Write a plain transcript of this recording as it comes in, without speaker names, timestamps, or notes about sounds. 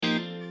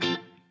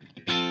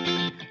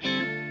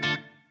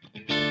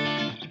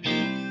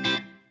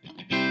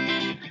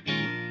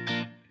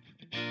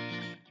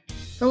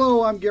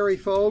Hello, I'm Gary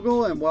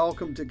Fogle, and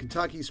welcome to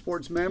Kentucky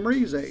Sports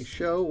Memories, a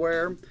show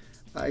where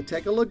I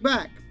take a look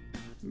back,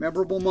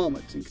 memorable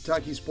moments in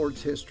Kentucky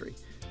sports history.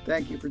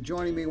 Thank you for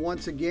joining me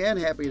once again.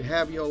 Happy to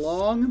have you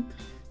along.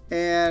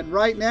 And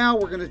right now,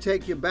 we're going to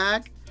take you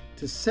back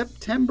to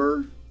September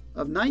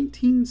of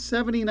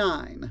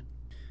 1979.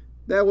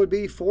 That would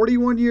be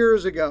 41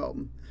 years ago.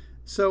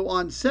 So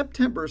on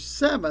September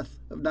 7th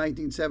of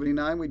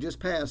 1979, we just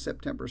passed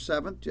September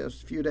 7th,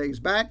 just a few days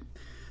back.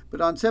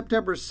 But on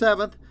September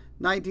 7th,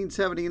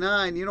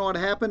 1979, you know what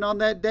happened on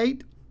that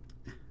date?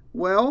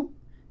 Well,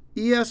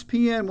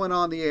 ESPN went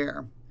on the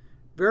air.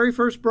 Very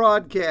first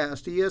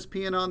broadcast,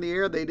 ESPN on the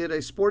air. They did a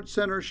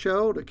SportsCenter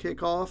show to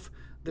kick off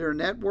their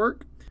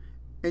network.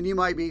 And you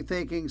might be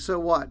thinking, so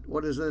what?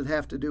 What does it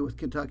have to do with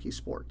Kentucky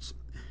sports?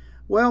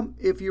 Well,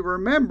 if you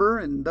remember,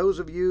 and those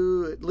of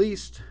you at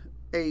least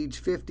age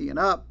 50 and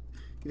up,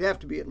 you'd have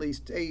to be at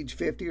least age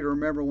 50 to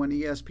remember when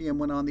ESPN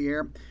went on the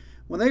air.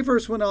 When they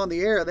first went on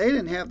the air, they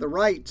didn't have the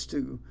rights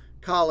to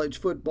college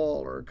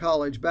football or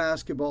college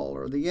basketball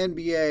or the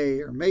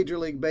NBA or Major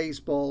League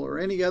Baseball or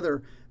any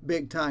other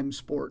big-time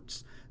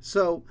sports.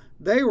 So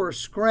they were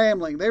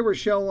scrambling. They were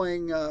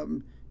showing,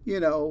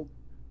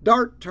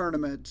 dart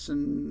tournaments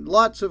and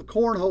lots of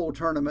cornhole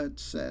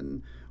tournaments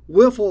and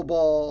wiffle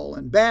ball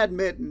and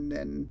badminton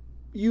and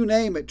you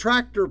name it,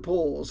 tractor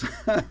pulls.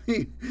 I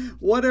mean,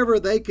 whatever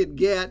they could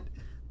get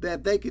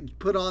that they could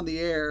put on the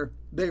air,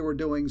 they were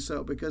doing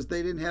so because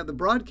they didn't have the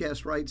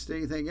broadcast rights to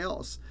anything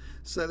else.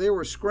 So they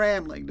were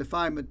scrambling to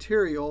find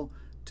material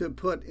to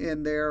put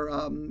in their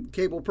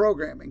cable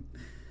programming.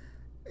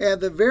 And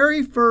the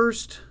very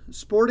first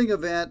sporting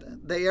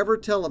event they ever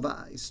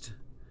televised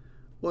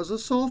was a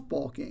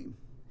softball game.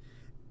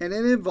 And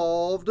it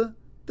involved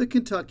the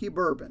Kentucky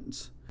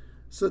Bourbons.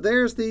 So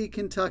there's the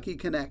Kentucky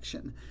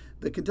connection.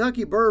 The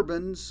Kentucky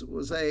Bourbons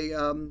was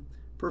a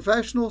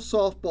professional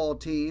softball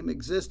team,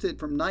 existed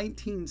from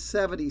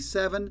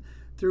 1977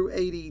 through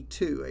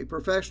 82. A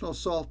professional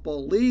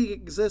softball league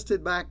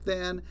existed back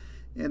then,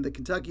 and the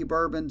Kentucky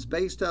Bourbons,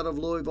 based out of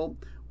Louisville,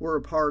 were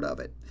a part of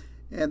it.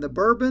 And the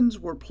Bourbons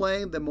were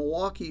playing the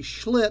Milwaukee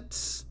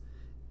Schlitz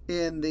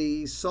in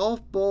the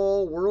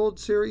Softball World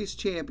Series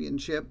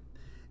Championship.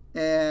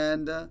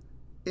 And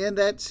in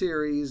that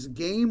series,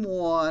 Game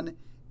 1,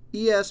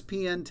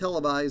 ESPN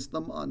televised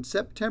them on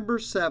September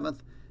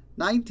 7th,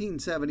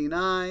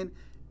 1979,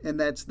 and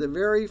that's the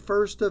very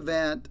first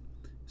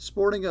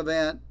sporting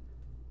event,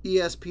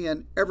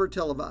 ESPN ever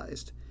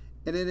televised,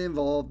 and it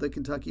involved the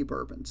Kentucky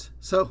Bourbons.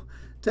 So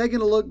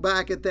taking a look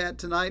back at that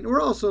tonight, and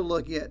we're also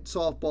looking at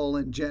softball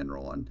in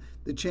general and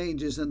the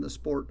changes in the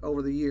sport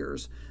over the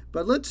years.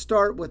 But let's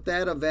start with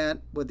that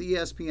event with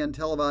ESPN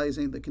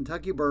televising the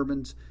Kentucky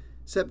Bourbons,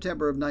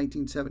 September of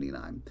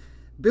 1979.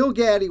 Bill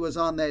Gaddy was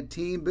on that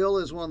team. Bill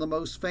is one of the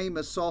most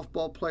famous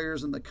softball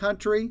players in the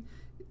country,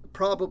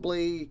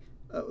 probably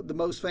the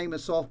most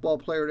famous softball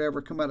player to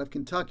ever come out of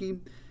Kentucky.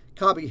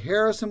 Cobby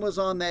Harrison was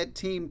on that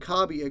team.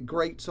 Cobby, a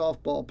great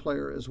softball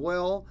player as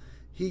well.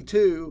 He,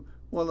 too,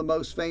 one of the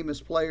most famous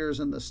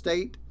players in the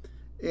state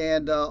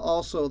and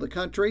also the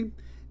country.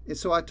 And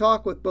so I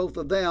talked with both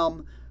of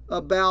them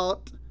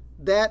about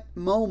that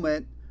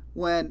moment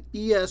when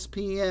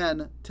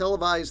ESPN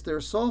televised their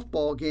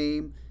softball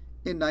game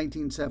in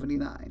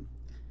 1979.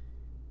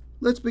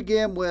 Let's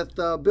begin with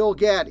Bill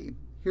Gaddy.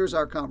 Here's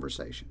our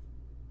conversation.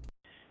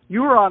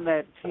 You were on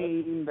that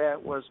team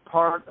that was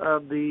part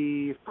of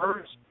the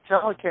first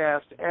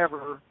telecast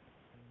ever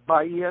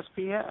by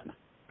ESPN.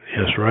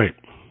 Yes, right.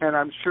 And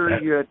I'm sure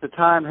you at the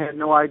time had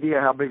no idea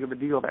how big of a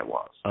deal that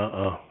was.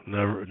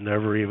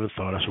 Never even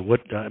thought. I said, what?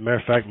 Matter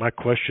of fact, my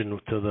question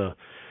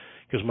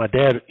because my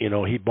dad,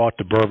 he bought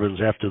the Bourbons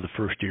after the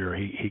first year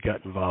he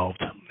got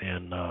involved,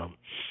 and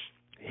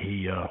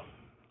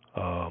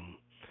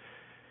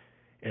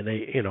and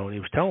he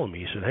was telling me,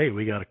 he said, hey,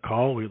 we got a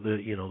call,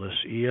 this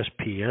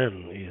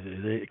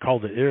ESPN, they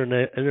called it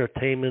Internet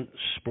Entertainment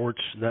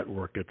Sports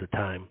Network at the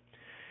time,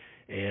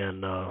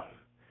 and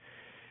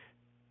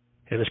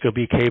it's going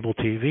to be cable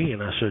TV.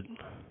 And I said,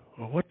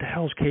 well, what the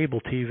hell's cable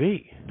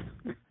TV?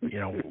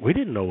 We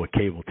didn't know what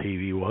cable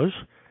TV was.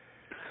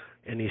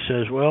 And he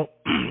says, well,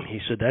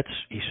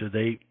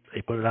 they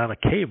put it on a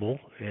cable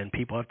and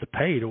people have to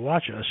pay to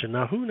watch it. I said,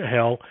 now who in the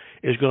hell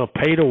is going to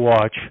pay to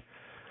watch,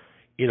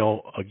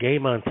 a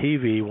game on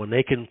TV when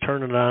they can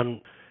turn it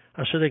on?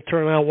 I said, they can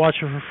turn it on and watch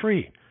it for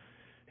free.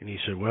 And he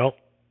said,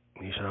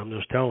 I'm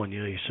just telling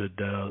you. He said,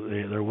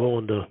 they're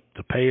willing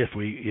to pay if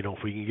we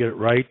can get it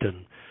right.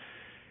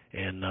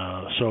 And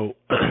so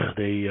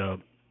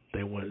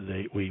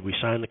we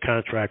signed the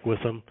contract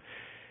with them.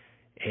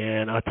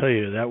 And I'll tell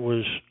you, that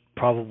was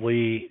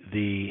probably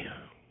the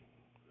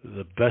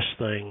best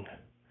thing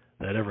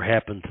that ever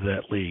happened to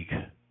that league.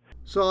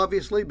 So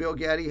obviously Bill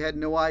Gaddy had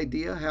no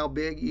idea how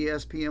big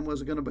ESPN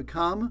was going to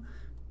become.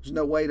 There's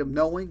no way of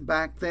knowing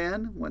back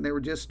then when they were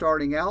just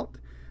starting out.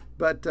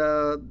 But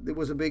it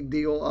was a big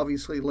deal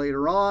obviously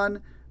later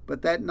on.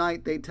 But that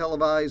night they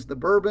televised the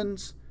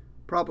Bourbons.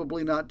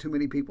 Probably not too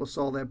many people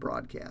saw that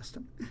broadcast.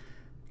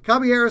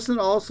 Cobby Harrison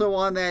also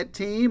on that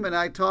team, and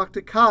I talked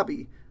to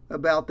Cobby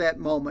about that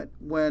moment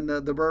when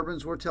the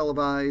Bourbons were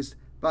televised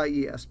by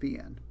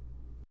ESPN.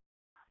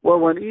 Well,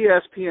 when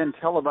ESPN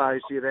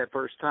televised you that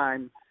first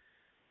time,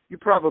 you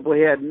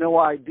probably had no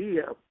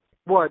idea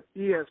what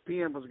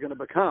ESPN was going to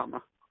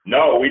become.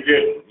 No, we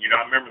didn't.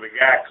 I remember the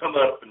guy come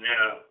up and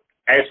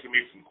asking me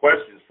some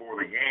questions for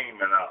the game,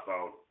 and I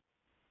thought,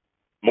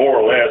 more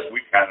or less,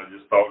 we kind of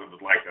just thought it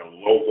was like a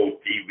local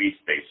TV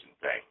station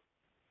thing.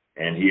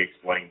 And he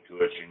explained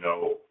to us,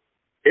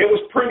 it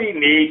was pretty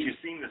neat. You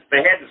seen this, they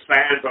had the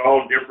signs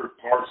all in different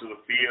parts of the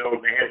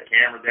field. They had a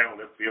camera down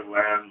the left field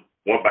line,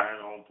 one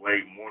behind home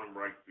plate, and one in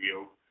right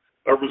field.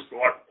 There was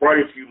quite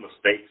a few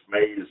mistakes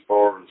made as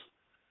far as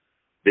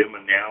them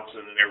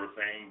announcing and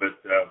everything, but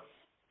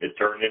it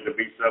turned into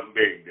be something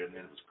big, didn't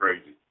it? It was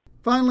crazy.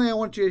 Finally, I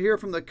want you to hear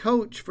from the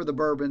coach for the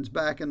Bourbons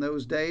back in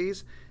those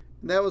days.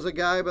 And that was a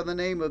guy by the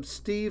name of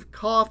Steve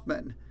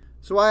Kaufman.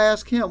 So I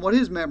asked him what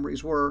his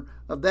memories were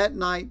of that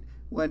night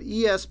when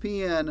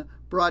ESPN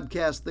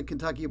broadcast the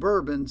Kentucky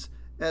Bourbons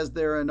as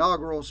their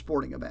inaugural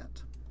sporting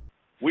event.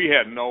 We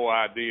had no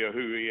idea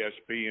who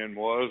ESPN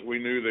was. We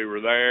knew they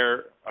were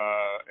there,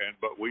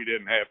 but we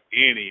didn't have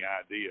any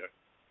idea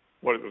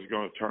what it was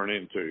going to turn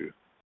into.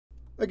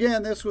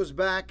 Again, this was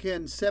back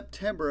in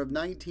September of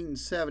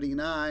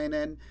 1979,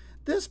 and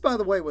this, by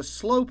the way, was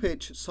slow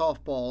pitch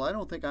softball. I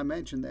don't think I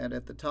mentioned that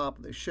at the top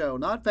of the show.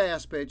 Not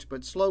fast pitch,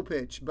 but slow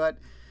pitch. But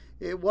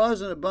it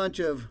wasn't a bunch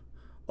of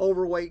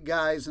overweight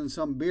guys in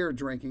some beer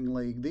drinking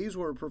league. These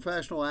were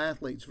professional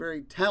athletes,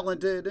 very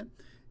talented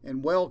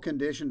and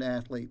well-conditioned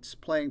athletes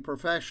playing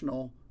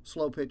professional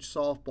slow pitch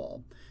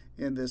softball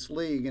in this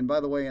league. And by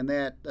the way, in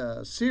that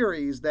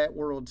series, that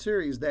World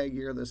Series that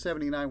year, the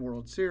 79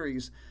 World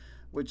Series,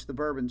 which the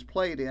Bourbons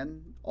played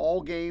in,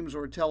 all games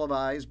were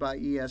televised by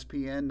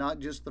ESPN, not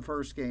just the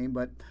first game,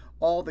 but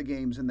all the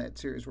games in that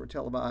series were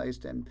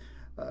televised. And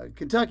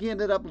Kentucky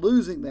ended up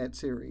losing that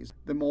series.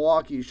 The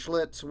Milwaukee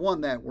Schlitz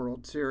won that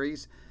World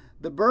Series.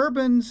 The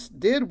Bourbons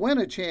did win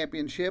a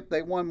championship.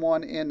 They won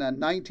one in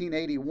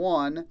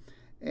 1981.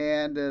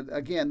 And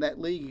again, that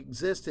league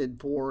existed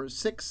for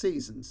 6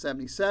 seasons,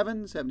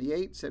 77,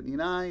 78,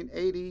 79,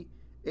 80,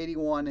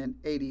 81, and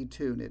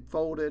 82. And it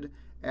folded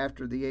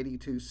after the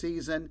 82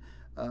 season.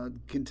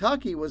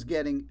 Kentucky was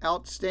getting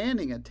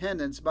outstanding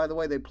attendance. By the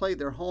way, they played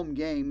their home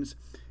games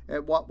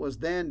at what was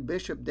then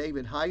Bishop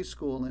David High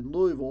School in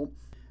Louisville.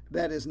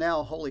 That is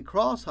now Holy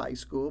Cross High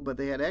School, but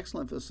they had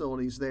excellent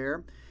facilities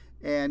there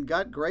and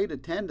got great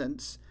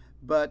attendance.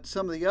 But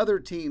some of the other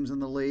teams in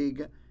the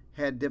league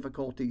had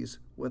difficulties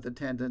with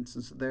attendance,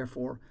 and so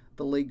therefore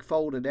the league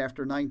folded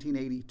after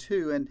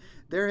 1982. And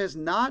there has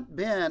not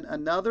been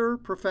another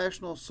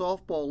professional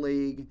softball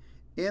league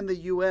in the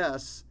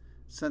U.S.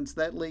 since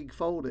that league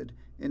folded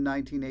in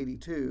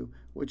 1982,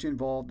 which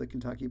involved the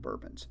Kentucky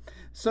Bourbons.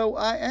 So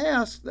I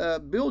asked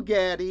Bill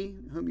Gaddy,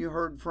 whom you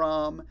heard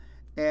from,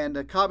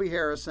 and Cobby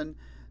Harrison.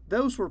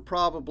 Those were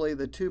probably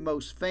the two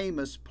most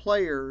famous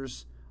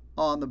players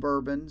on the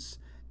Bourbons,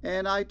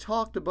 and I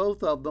talked to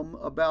both of them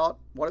about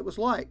what it was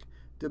like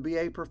to be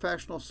a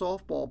professional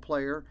softball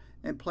player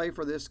and play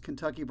for this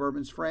Kentucky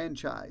Bourbons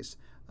franchise.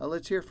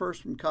 Let's hear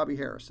first from Cobby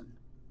Harrison.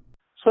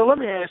 So let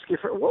me ask you,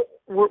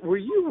 were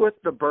you with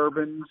the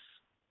Bourbons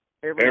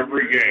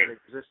every game that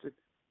existed?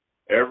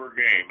 Every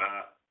game.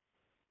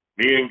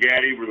 Me and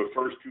Gaddy were the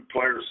first two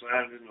players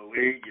signed in the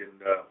league,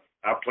 and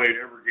I played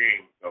every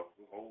game the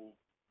whole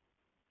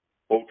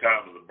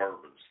time of the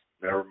Bourbons.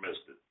 Never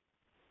missed it.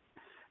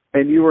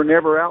 And you were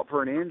never out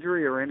for an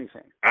injury or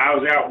anything? I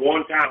was out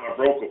one time. I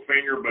broke a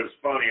finger, but it's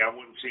funny. I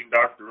went and seen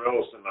Dr.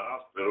 Ellis in the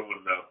hospital,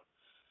 and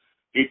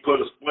he put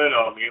a splint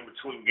on me in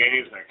between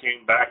games, and I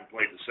came back and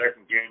played the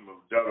second game of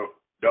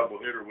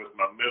double hitter with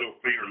my middle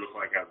finger. Looked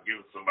like I was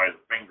giving somebody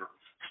the finger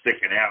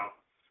sticking out.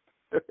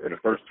 And the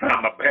first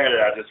time I batted,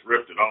 I just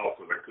ripped it off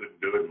because I couldn't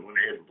do it and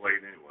went ahead and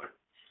played anyway.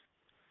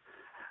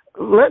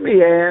 Let me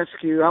ask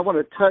you, I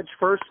want to touch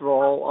first of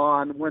all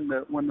on when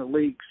the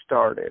league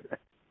started.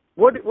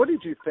 What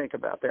did you think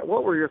about that?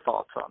 What were your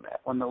thoughts on that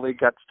when the league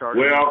got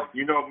started? Well,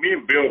 me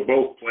and Bill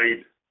both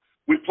played.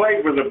 We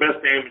played with the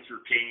best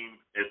amateur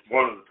team. It's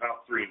one of the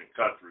top 3 in the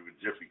country with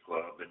Jiffy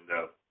Club, and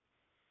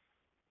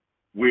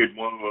we had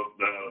won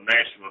the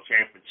national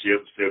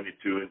championship,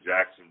 72 in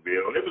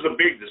Jacksonville. It was a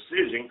big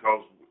decision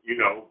because,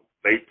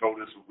 they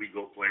told us if we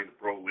go play in the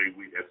pro league,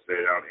 we'd have to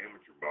stay out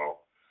amateur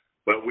ball.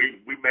 But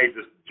we made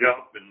this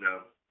jump, and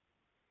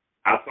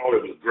I thought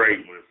it was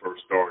great when it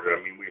first started.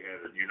 I mean, we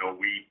had,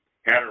 we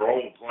had our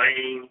own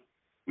plane.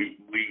 We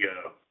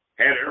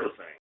had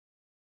everything.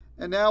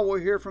 And now we'll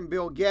hear from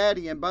Bill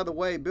Gaddy. And by the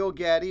way, Bill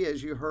Gaddy,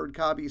 as you heard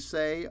Cobby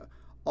say,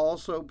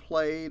 also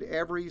played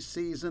every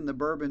season the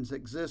Bourbons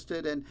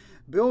existed. And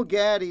Bill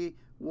Gaddy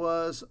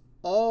was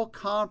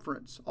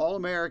all-conference,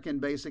 all-American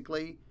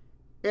basically,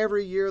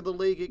 every year the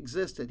league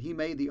existed. He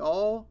made the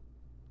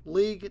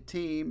all-league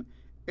team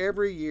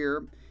every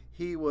year.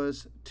 He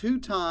was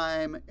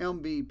 2-time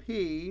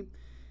MVP.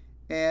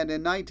 And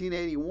in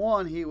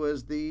 1981, he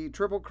was the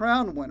Triple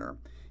Crown winner.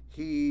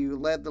 He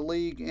led the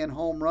league in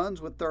home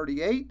runs with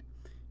 38.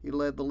 He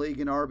led the league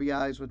in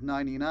RBIs with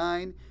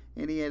 99,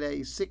 and he had a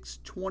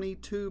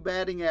 .622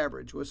 batting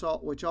average,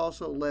 which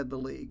also led the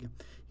league.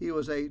 He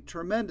was a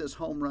tremendous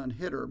home run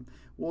hitter.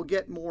 We'll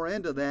get more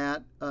into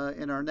that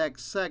in our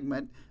next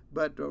segment,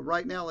 but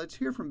right now let's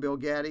hear from Bill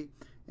Gaddy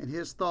and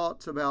his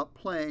thoughts about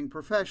playing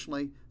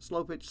professionally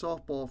slow pitch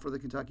softball for the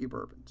Kentucky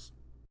Bourbons.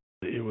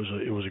 It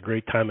was a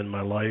great time in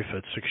my life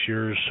at 6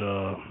 years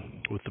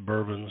with the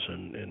Bourbons,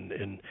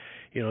 and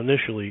you know,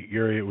 initially,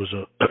 Gary, it was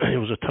a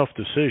tough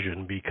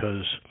decision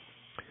because,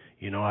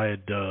 you know, I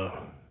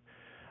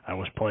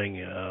was playing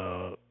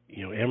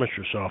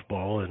amateur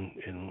softball, and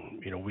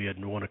you know, we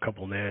had won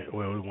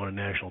we won a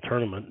national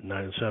tournament in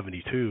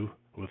 1972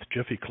 with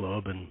Jiffy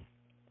Club, and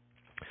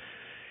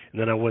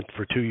then I went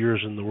for 2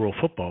 years in the World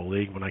Football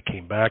League. When I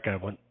came back, I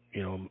went,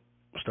 you know,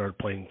 started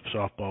playing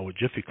softball with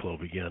Jiffy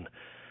Club again.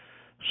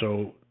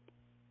 So,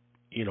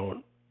 you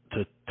know,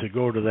 to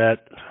go to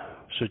that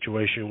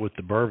situation with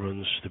the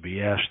Bourbons, to be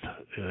asked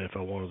if I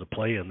wanted to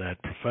play in that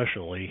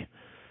professionally,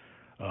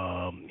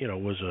 you know,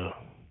 was a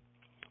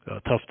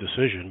tough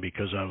decision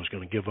because I was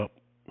going to give up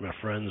my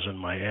friends and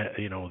my,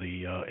 you know,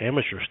 the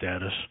amateur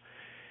status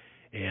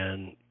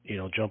and, you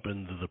know, jump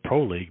into the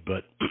pro league.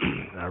 But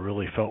I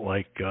really felt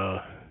like,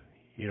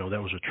 you know,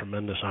 that was a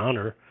tremendous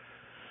honor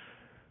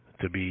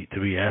to be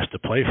asked to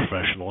play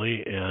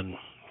professionally, and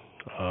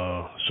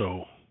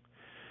so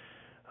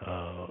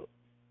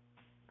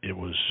it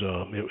was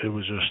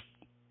just,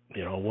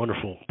 you know, a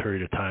wonderful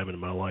period of time in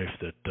my life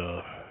that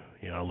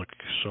you know, I look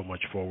so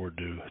much forward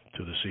to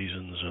the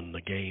seasons and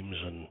the games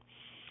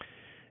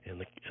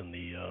and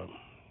the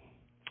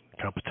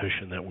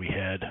competition that we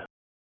had.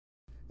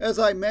 As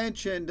I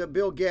mentioned,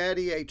 Bill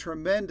Gaddy, a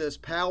tremendous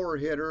power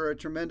hitter, a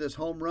tremendous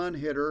home run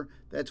hitter.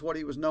 That's what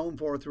he was known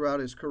for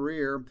throughout his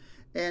career.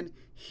 And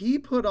he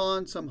put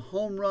on some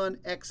home run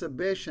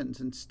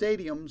exhibitions in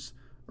stadiums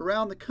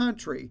around the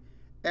country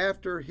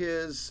after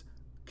his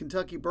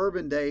Kentucky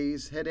Bourbon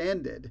days had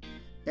ended.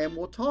 And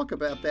we'll talk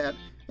about that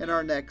in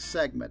our next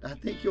segment. I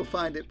think you'll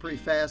find it pretty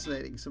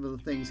fascinating, some of the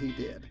things he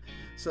did.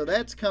 So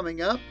that's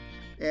coming up,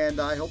 and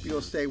I hope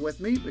you'll stay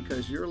with me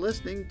because you're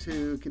listening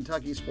to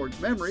Kentucky Sports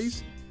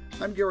Memories.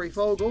 I'm Gary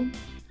Fogle,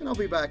 and I'll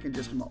be back in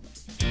just a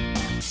moment.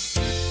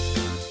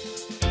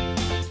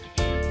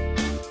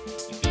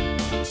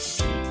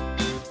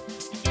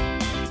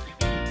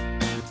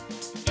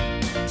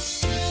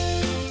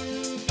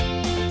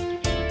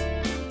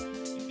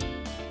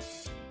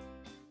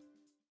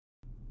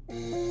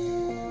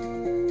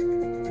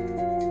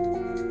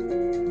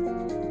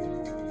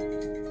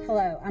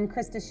 Hello, I'm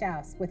Krista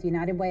Schaus with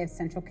United Way of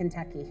Central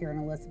Kentucky here in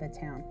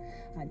Elizabethtown.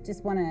 I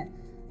just want to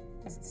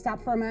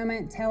stop for a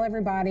moment, tell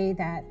everybody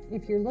that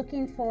if you're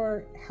looking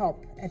for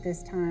help at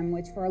this time,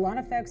 which for a lot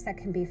of folks that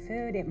can be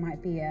food, it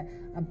might be a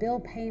bill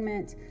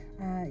payment,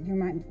 you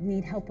might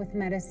need help with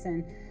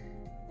medicine,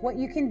 what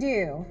you can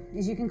do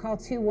is you can call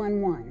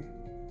 211.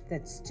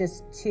 That's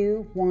just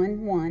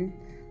 211,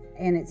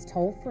 and it's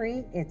toll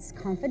free, it's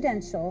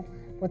confidential.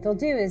 What they'll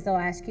do is they'll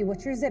ask you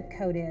what your zip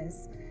code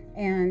is,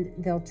 and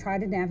they'll try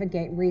to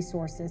navigate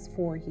resources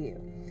for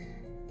you.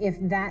 If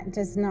that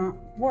does not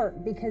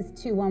work, because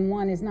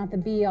 211 is not the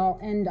be-all,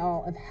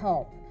 end-all of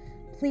help,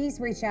 please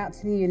reach out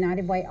to the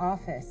United Way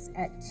office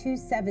at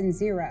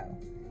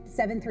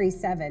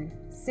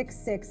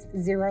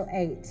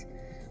 270-737-6608.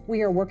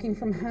 We are working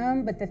from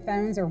home, but the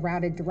phones are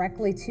routed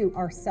directly to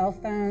our cell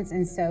phones,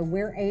 and so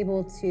we're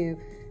able to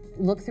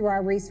look through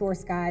our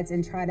resource guides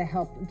and try to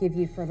help give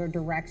you further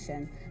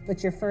direction.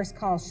 But your first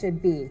call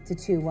should be to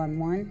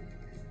 211.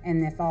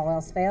 And if all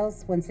else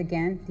fails, once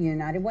again, the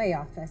United Way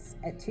office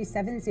at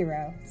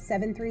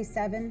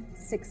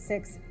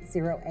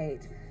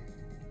 270-737-6608.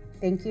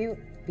 Thank you.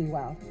 Be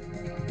well.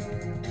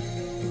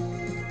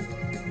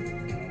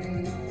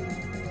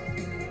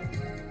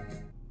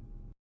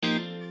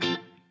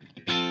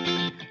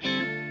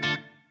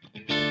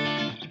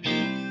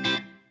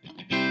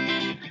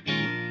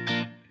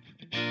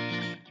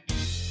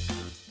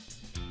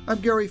 I'm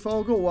Gary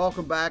Fogle.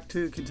 Welcome back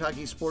to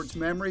Kentucky Sports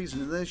Memories.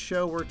 And in this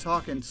show, we're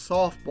talking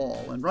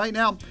softball. And right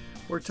now,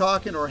 we're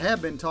talking, or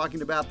have been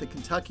talking, about the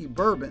Kentucky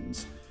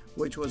Bourbons,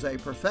 which was a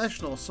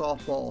professional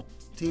softball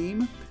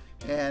team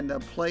and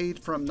played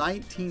from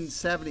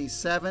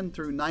 1977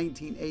 through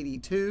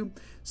 1982.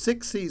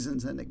 6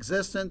 seasons in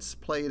existence,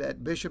 played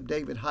at Bishop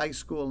David High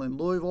School in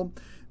Louisville.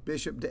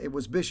 It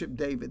was Bishop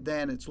David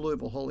then, it's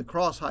Louisville Holy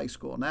Cross High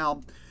School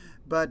now.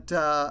 But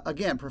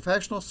again,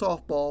 professional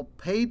softball,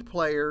 paid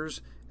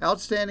players,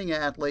 outstanding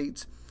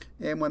athletes,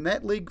 and when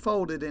that league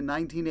folded in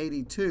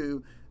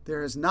 1982,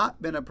 there has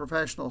not been a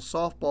professional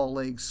softball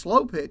league,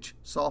 slow pitch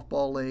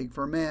softball league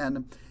for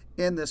men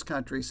in this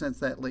country since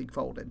that league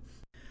folded.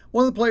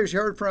 One of the players you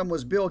heard from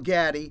was Bill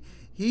Gaddy.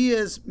 He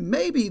is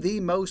maybe the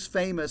most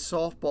famous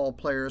softball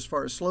player as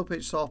far as slow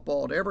pitch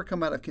softball to ever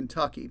come out of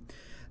Kentucky.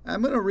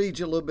 I'm going to read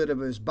you a little bit of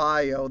his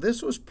bio.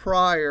 This was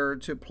prior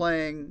to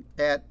playing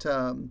at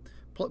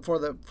for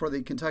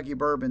the Kentucky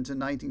Bourbons in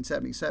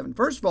 1977.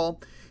 First of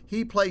all,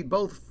 he played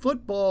both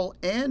football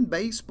and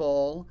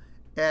baseball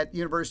at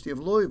University of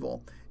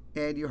Louisville.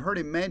 And you heard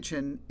him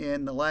mention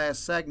in the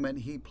last segment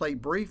he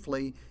played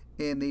briefly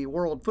in the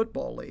World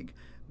Football League.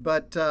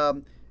 But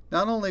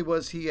not only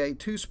was he a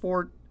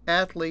two-sport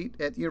athlete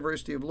at the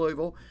University of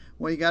Louisville,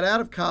 when he got out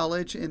of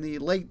college in the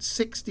late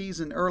 60s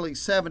and early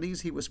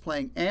 70s, he was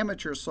playing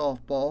amateur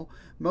softball,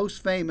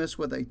 most famous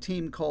with a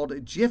team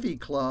called Jiffy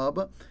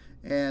Club,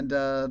 and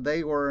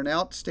they were an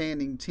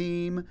outstanding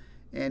team,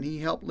 and he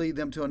helped lead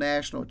them to a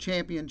national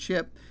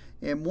championship.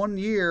 And one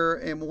year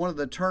in one of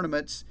the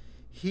tournaments,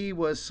 he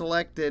was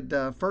selected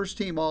first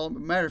team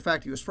matter of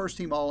fact, he was first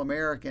team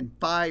All-American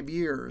 5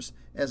 years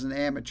as an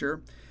amateur.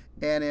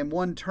 And in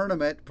one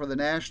tournament, for the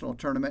national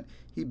tournament,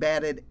 he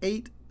batted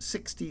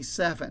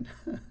 .867.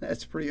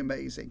 That's pretty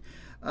amazing.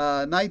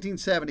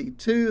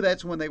 1972,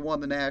 that's when they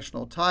won the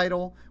national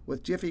title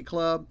with Jiffy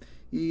Club.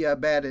 He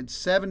batted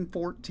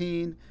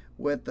 .714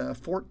 with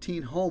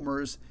 14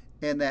 homers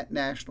in that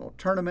national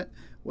tournament,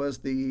 was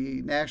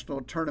the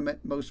national tournament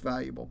most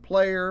valuable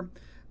player.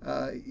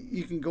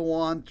 You can go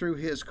on through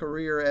his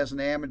career as an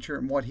amateur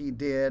and what he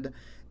did.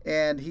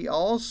 And he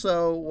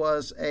also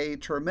was a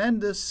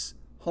tremendous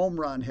home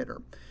run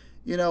hitter.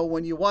 You know,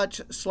 when you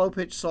watch slow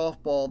pitch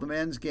softball, the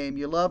men's game,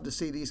 you love to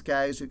see these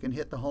guys who can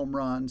hit the home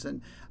runs.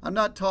 And I'm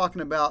not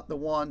talking about the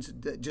ones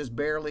that just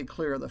barely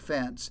clear the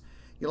fence.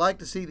 You like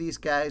to see these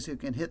guys who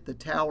can hit the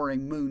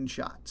towering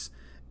moonshots.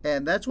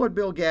 And that's what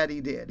Bill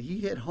Gaddy did. He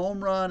hit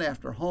home run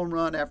after home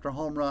run after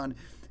home run.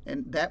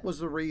 And that was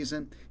the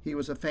reason he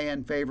was a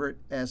fan favorite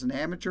as an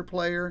amateur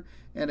player,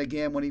 and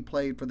again when he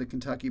played for the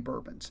Kentucky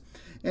Bourbons.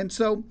 And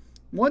so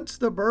once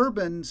the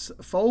Bourbons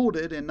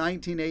folded in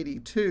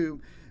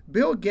 1982,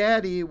 Bill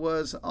Gaddy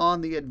was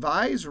on the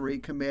advisory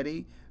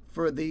committee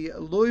for the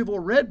Louisville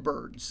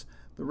Redbirds.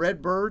 The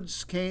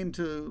Redbirds came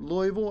to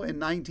Louisville in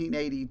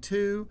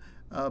 1982,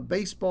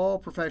 baseball,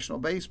 professional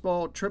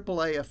baseball,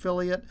 AAA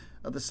affiliate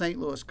of the St.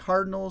 Louis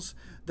Cardinals.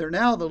 They're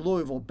now the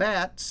Louisville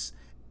Bats,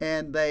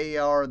 and they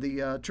are the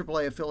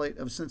AAA affiliate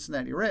of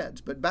Cincinnati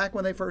Reds. But back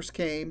when they first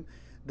came,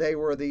 they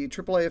were the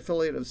AAA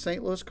affiliate of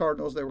St. Louis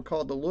Cardinals. They were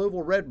called the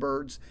Louisville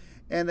Redbirds,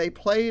 and they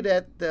played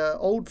at the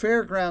old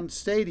Fairgrounds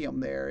Stadium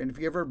there. And if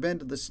you've ever been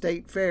to the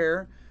State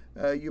Fair,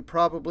 you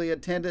probably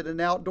attended an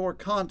outdoor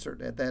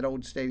concert at that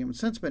old stadium. It's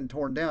since been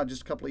torn down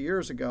just a couple of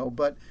years ago,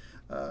 but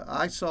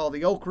I saw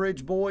the Oak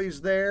Ridge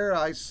Boys there.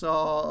 I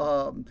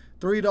saw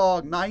Three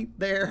Dog Night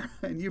there,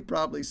 and you've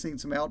probably seen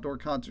some outdoor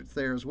concerts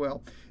there as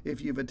well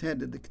if you've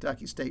attended the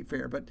Kentucky State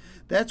Fair. But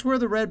that's where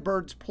the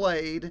Redbirds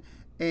played,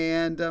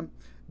 and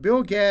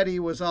Bill Gaddy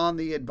was on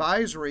the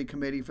advisory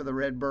committee for the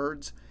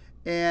Redbirds,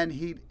 and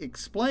he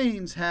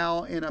explains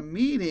how in a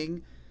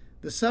meeting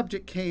the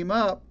subject came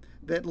up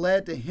that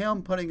led to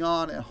him putting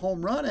on a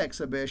home run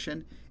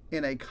exhibition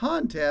in a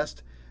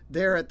contest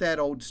there at that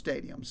old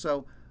stadium.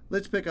 So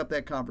let's pick up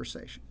that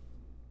conversation.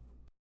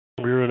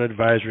 We were in an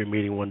advisory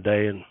meeting one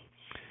day,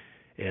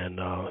 and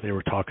they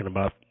were talking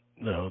about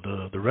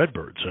the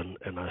Redbirds,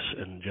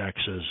 and Jack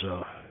says,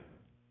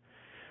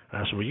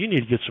 I said, well, you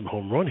need to get some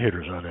home run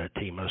hitters on that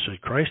team. I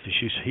said, Christ,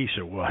 he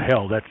said, well,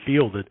 hell, that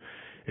field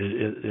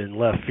in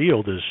left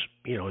field is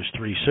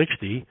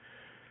 360,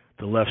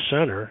 the left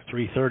center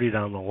 330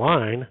 down the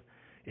line,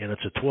 and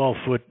it's a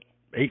 12-foot,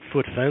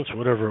 8-foot fence,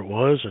 whatever it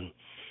was, and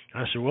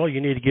I said, well,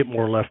 you need to get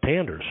more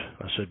left-handers.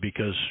 I said,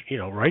 because,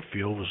 right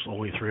field was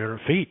only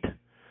 300 feet.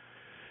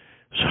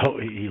 So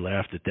he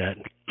laughed at that,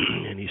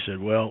 and he said,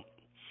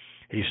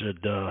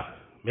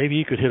 maybe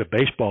you could hit a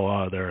baseball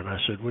out of there. And I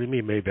said, what do you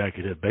mean maybe I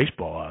could hit a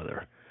baseball out of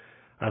there?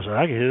 I said,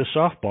 I could hit a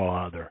softball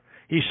out of there.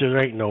 He said,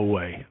 there ain't no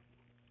way.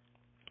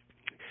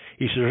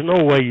 He said, there's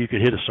no way you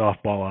could hit a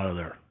softball out of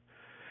there.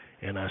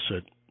 And I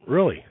said,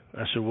 really?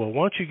 I said, well,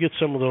 why don't you get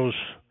some of those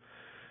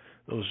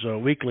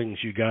weaklings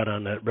you got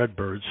on that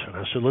Redbirds? And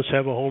I said, let's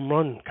have a home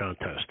run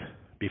contest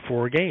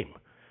before a game.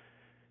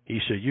 He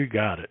said, you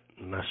got it.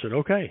 And I said,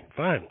 okay,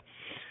 fine.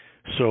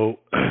 So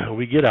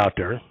we get out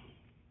there.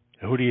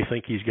 Who do you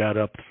think he's got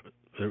up?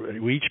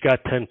 We each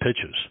got 10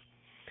 pitches,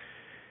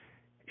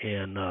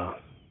 and or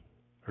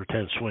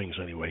 10 swings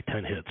anyway,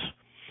 10 hits.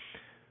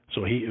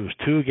 So it was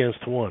 2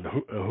 against 1.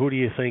 Who do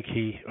you think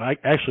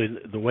actually,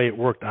 the way it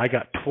worked, I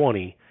got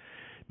 20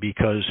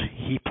 because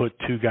he put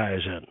 2 guys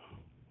in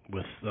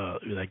with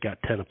that got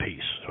 10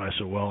 apiece. So I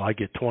said, well, I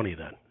get 20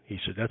 then. He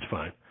said, that's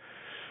fine.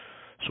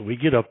 So we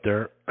get up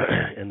there,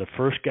 and the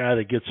first guy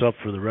that gets up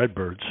for the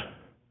Redbirds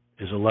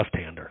is a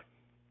left-hander.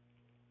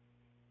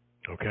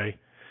 Okay?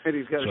 And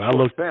he's got so a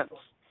short fence.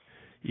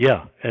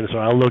 Yeah, and so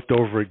I looked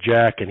over at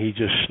Jack, and he's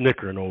just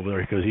snickering over there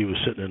because he was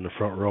sitting in the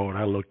front row, and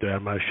I looked at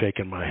him, I was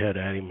shaking my head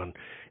at him, and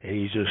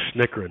he's just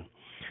snickering.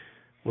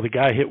 Well, the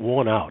guy hit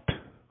 1 out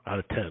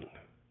of 10.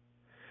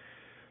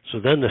 So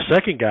then the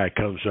second guy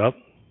comes up.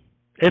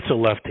 It's a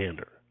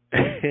left-hander.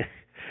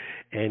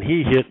 And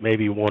he hit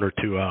maybe 1 or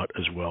 2 out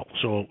as well.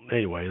 So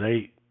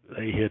anyway,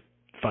 they hit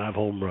 5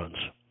 home runs.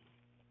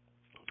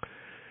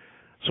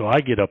 So I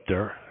get up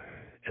there,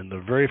 and the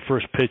very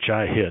first pitch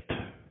I hit,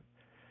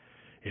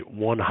 it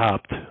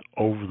one-hopped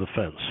over the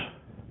fence.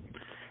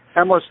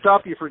 I'm going to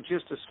stop you for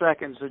just a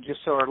second, just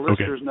so our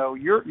listeners know.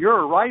 You're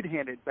a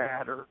right-handed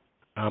batter.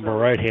 I'm a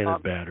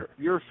right-handed batter.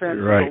 Your fence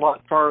Right. is a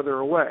lot farther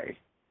away.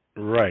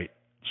 Right.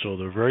 So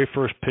the very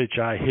first pitch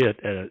I hit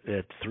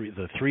at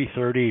the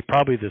 330,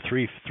 probably the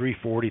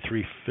 340,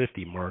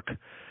 350 mark,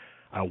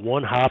 I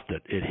one-hopped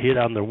it. It hit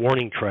on the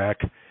warning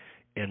track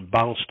and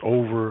bounced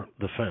over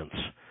the fence.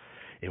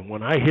 And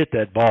when I hit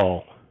that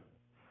ball,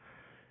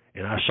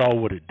 and I saw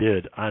what it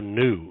did, I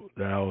knew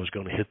that I was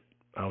going to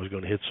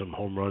hit some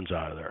home runs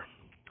out of there,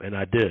 and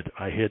I did.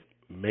 I hit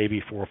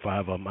maybe 4 or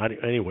 5 of them.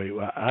 Anyway,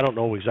 I don't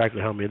know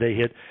exactly how many they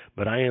hit,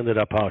 but I ended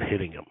up out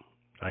hitting them.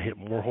 I hit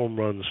more home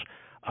runs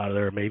out of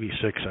there, maybe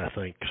 6, I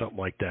think, something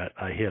like that.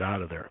 I hit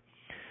out of there,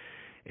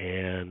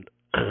 and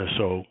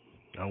so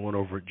I went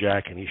over at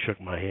Jack, and he shook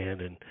my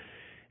hand, and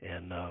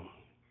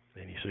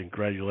he said,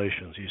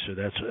 "Congratulations." He said,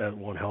 "That's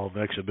one hell of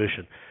an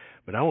exhibition."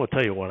 But I want to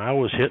tell you, when I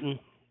was hitting,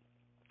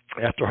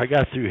 after I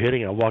got through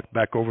hitting, I walked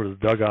back over to the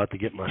dugout to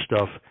get my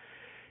stuff,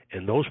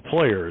 and those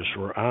players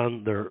were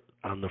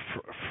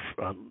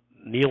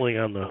kneeling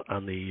on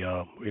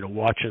the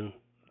watching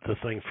the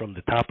thing from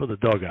the top of the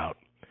dugout.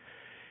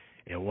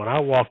 And when I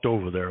walked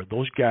over there,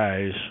 those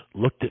guys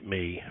looked at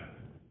me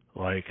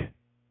like,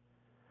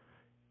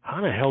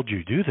 "How the hell did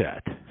you do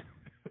that?"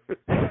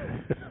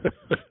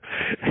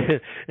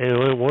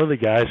 And one of the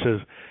guys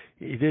says,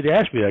 he did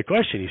ask me that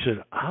question. He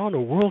said, "How in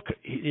the world?"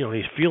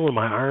 He's feeling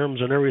my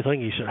arms and everything.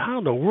 He said, "How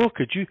in the world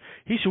could you?"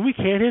 He said, "We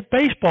can't hit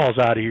baseballs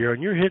out of here,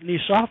 and you're hitting these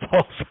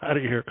softballs out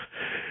of here."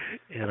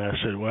 And I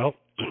said, "Well,"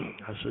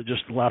 I said,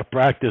 "just a lot of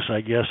practice,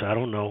 I guess. I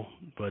don't know,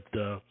 but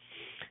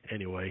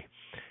anyway."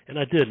 And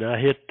I did. And I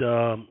hit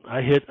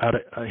at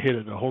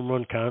a home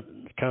run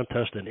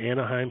contest in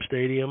Anaheim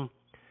Stadium,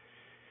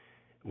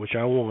 which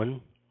I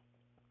won.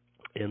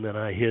 And then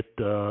I hit.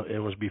 It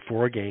was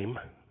before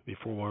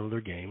one of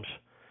their games.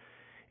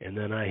 And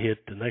then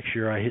the next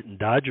year I hit in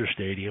Dodger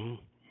Stadium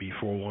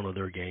before one of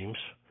their games.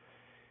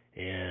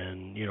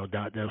 And,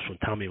 that was when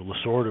Tommy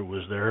Lasorda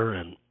was there,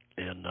 and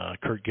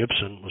Kurt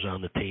Gibson was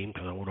on the team,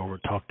 because I went over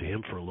and talked to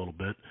him for a little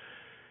bit.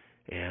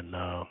 And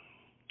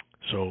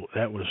so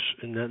that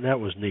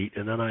was neat.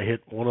 And then I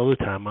hit one other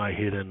time. I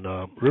hit in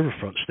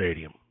Riverfront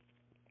Stadium.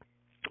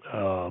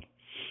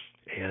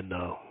 And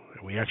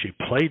we actually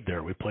played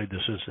there. We played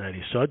the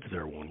Cincinnati Suds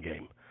there one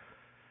game,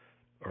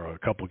 or a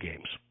couple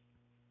games.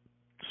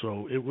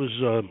 So it was,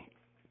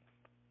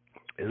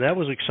 and that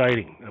was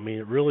exciting. I mean,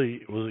 it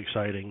really was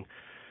exciting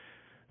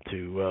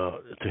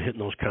to hit in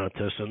those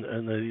contests.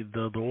 And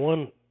the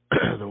one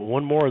the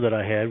one more that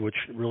I had, which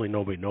really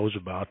nobody knows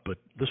about, but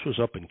this was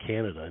up in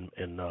Canada,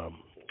 in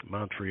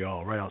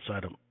Montreal, right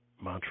outside of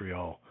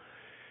Montreal.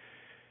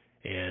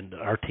 And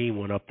our team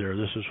went up there.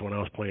 This is when I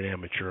was playing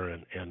amateur,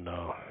 and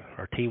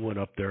our team went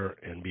up there,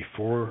 and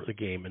before the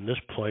game, and this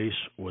place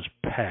was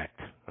packed.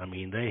 I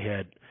mean, they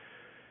had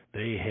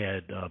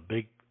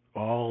big,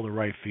 all the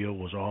right field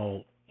was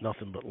all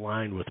nothing but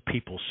lined with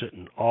people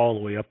sitting all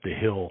the way up the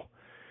hill,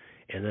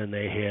 and then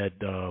they had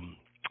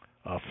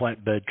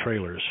flatbed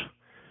trailers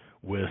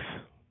with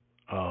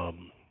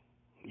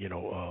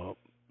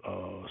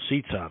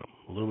seats on them,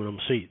 aluminum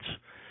seats,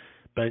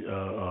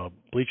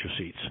 bleacher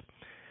seats.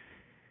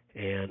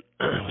 And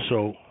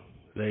so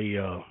they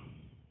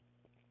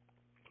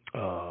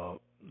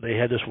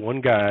had this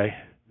one guy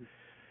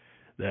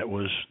that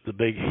was the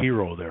big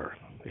hero there,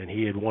 and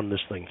he had won this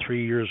thing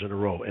 3 years in a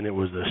row, and it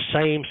was the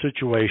same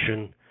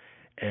situation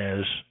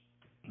as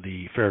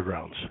the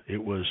fairgrounds.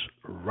 It was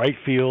right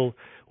field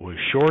was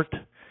short,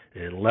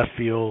 and left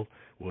field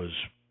was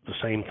the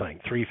same thing,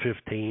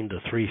 315 to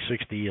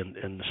 360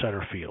 in the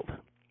center field.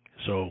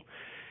 So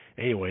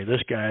anyway,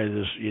 this guy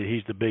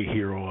he's the big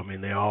hero. I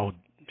mean, they all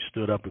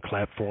stood up and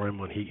clapped for him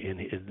when in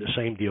the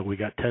same deal. We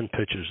got 10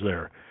 pitches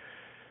there.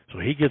 So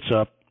he gets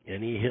up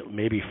and he hit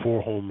maybe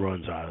 4 home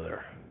runs out of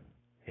there.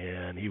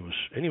 And he was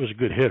a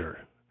good hitter.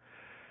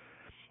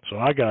 So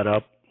I got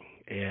up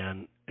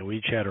and we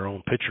each had our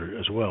own pitcher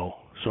as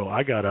well. So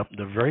I got up.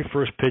 The very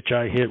first pitch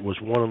I hit was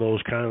one of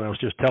those kind I was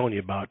just telling you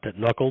about that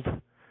knuckled.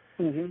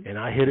 Mm-hmm. And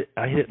I hit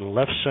it in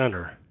left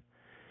center,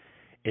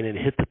 and it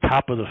hit the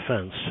top of the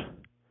fence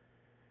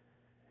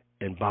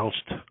and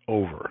bounced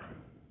over.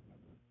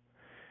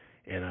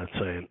 And I'm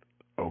saying,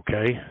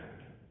 okay,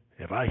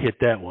 if I hit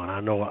that one, I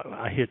know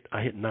I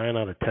hit 9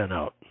 out of 10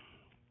 out.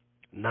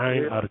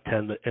 9 out of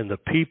 10, and the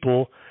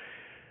people,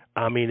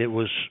 I mean,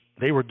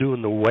 they were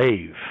doing the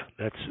wave.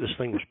 This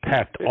thing was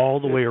packed all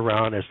the way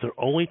around. It's the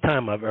only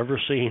time I've ever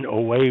seen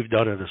a wave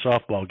done at a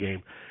softball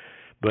game.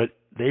 But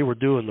they were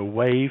doing the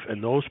wave,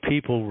 and those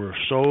people were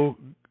so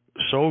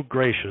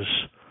gracious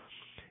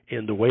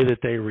in the way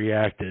that they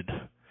reacted.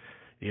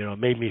 It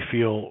made me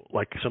feel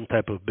like some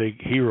type of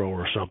big hero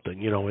or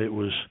something. It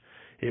was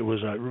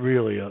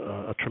really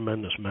a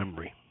tremendous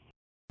memory.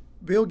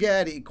 Bill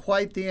Gaddy,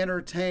 quite the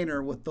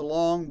entertainer with the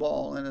long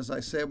ball, and as I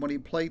said, when he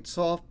played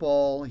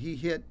softball, he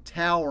hit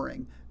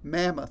towering,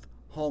 mammoth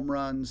home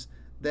runs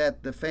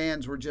that the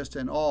fans were just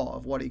in awe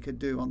of what he could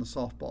do on the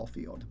softball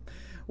field.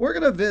 We're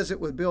going to visit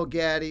with Bill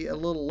Gaddy a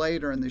little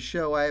later in the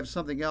show. I have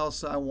something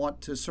else I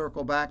want to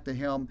circle back to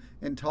him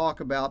and talk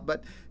about.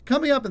 But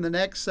coming up in the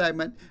next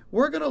segment,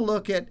 we're going to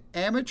look at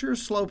amateur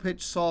slow pitch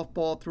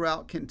softball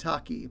throughout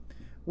Kentucky.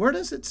 Where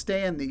does it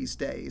stand these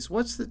days?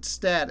 What's its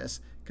status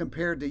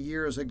compared to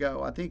years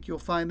ago? I think you'll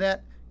find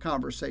that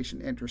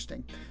conversation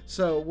interesting.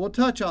 So we'll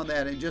touch on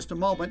that in just a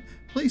moment.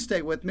 Please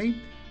stay with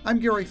me. I'm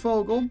Gary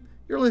Fogle.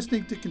 You're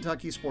listening to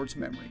Kentucky Sports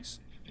Memories.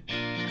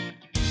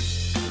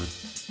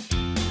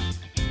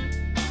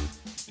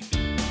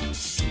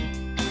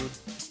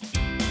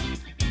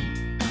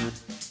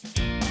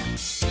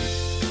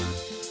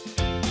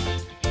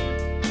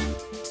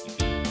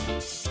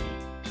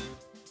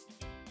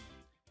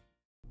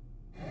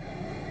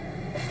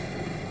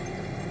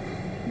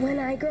 When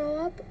I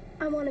grow up,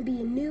 I want to be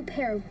a new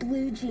pair of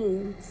blue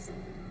jeans.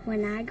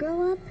 When I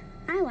grow up,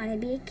 I want to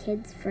be a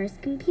kid's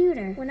first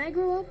computer. When I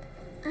grow up,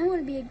 I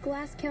want to be a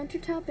glass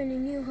countertop in a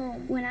new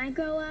home. When I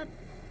grow up,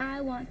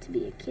 I want to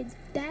be a kid's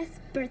best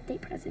birthday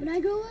present. When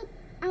I grow up,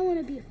 I want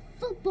to be a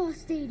football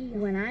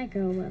stadium. When I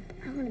grow up,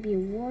 I want to be a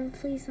warm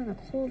fleece on a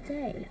cold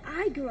day. When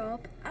I grow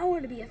up, I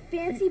want to be a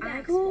fancy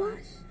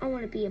backsplash. I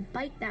want to be a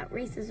bike that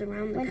races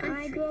around the country. When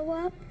I grow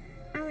up,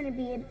 I want to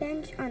be a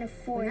bench on a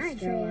forest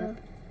trail.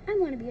 I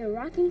want to be a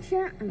rocking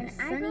chair on a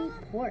sunny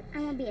porch. I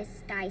want to be a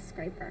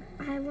skyscraper.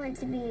 I want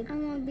to be.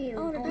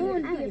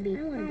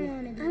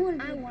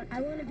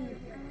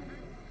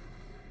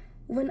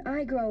 When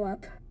I grow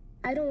up,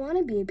 I don't want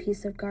to be a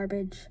piece of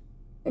garbage.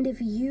 And if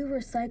you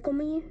recycle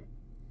me,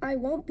 I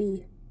won't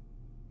be.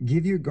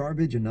 Give your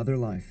garbage another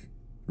life.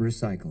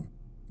 Recycle.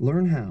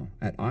 Learn how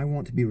at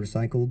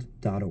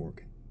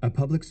iwanttoberecycled.org. A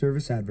public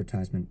service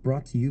advertisement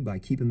brought to you by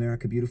Keep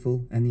America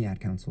Beautiful and the Ad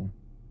Council.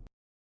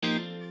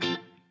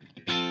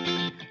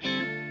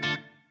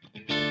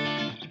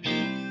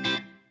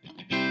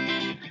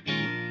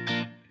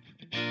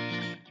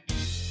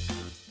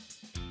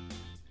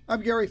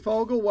 I'm Gary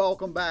Fogle.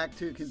 Welcome back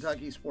to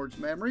Kentucky Sports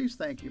Memories.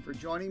 Thank you for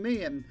joining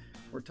me, and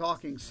we're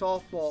talking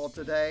softball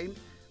today.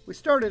 We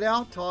started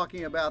out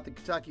talking about the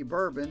Kentucky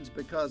Bourbons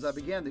because I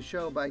began the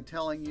show by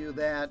telling you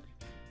that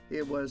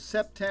it was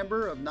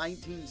September of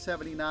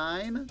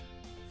 1979,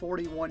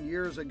 41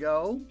 years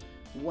ago,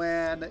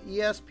 when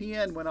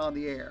ESPN went on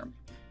the air.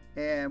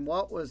 And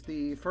what was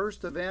the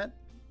first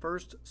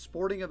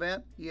sporting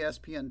event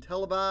ESPN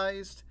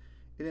televised?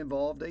 It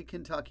involved a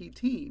Kentucky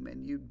team,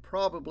 and you'd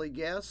probably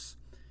guess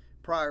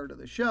prior to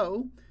the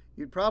show,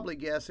 you'd probably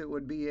guess it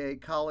would be a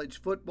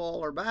college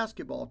football or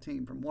basketball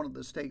team from one of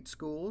the state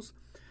schools.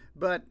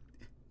 But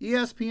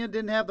ESPN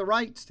didn't have the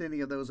rights to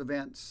any of those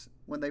events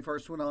when they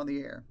first went on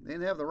the air. They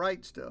didn't have the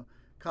rights to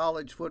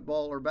college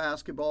football or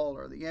basketball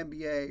or the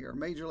NBA or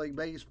Major League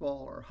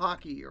Baseball or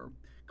hockey or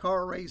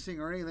car racing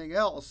or anything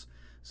else.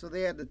 So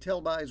they had to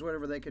televise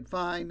whatever they could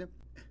find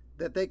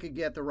that they could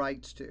get the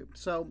rights to.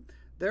 So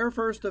their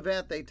first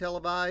event they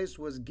televised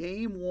was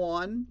Game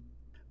 1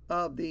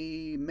 of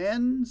the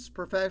Men's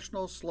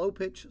Professional Slow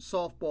Pitch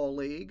Softball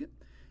League,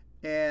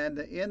 and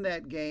in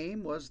that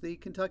game was the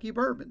Kentucky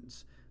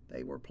Bourbons.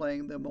 They were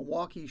playing the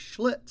Milwaukee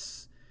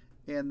Schlitz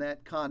in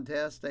that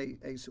contest, a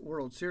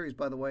World Series,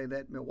 by the way,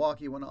 that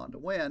Milwaukee went on to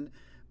win.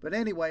 But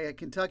anyway, a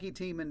Kentucky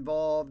team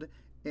involved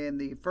in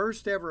the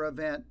first ever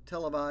event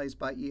televised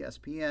by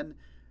ESPN,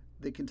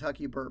 the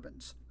Kentucky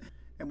Bourbons.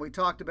 And we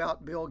talked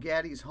about Bill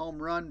Gaddy's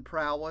home run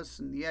prowess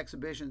and the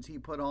exhibitions he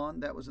put on.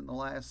 That was in the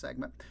last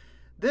segment.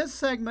 This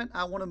segment,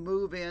 I want to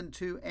move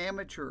into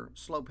amateur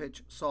slow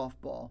pitch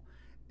softball.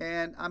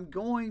 And I'm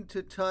going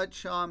to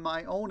touch on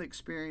my own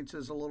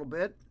experiences a little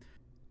bit.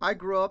 I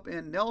grew up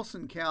in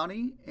Nelson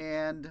County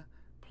and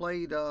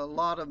played a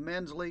lot of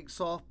men's league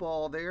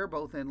softball there,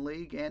 both in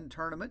league and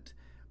tournament.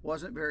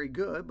 Wasn't very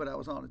good, but I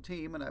was on a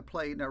team and I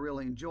played and I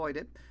really enjoyed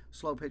it,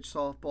 slow pitch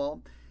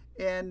softball.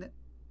 And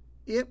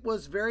it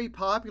was very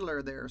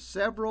popular there.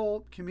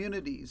 Several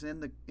communities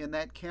in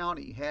that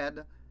county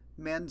had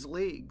men's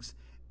leagues.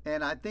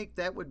 And I think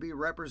that would be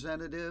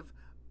representative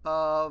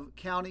of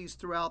counties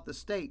throughout the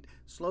state.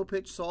 Slow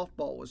pitch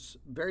softball was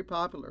very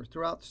popular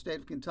throughout the state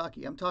of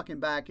Kentucky. I'm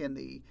talking back in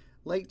the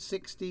late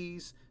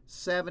 60s,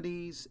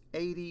 70s,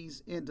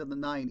 80s, into the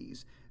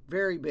 90s.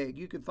 Very big.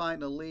 You could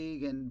find a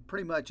league in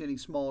pretty much any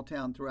small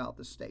town throughout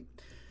the state.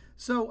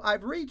 So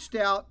I've reached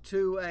out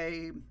to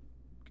a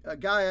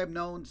guy I've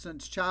known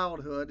since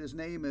childhood. His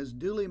name is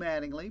Dooley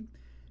Mattingly.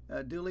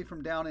 Dooley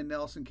from down in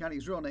Nelson County.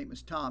 His real name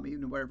is Tom,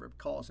 even whoever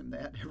calls him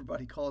that.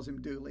 Everybody calls him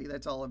Dooley.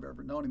 That's all I've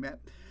ever known him at.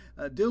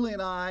 Dooley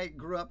and I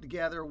grew up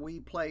together.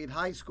 We played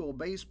high school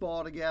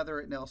baseball together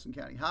at Nelson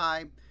County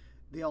High.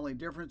 The only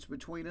difference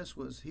between us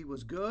was he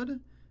was good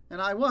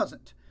and I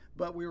wasn't,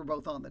 but we were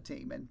both on the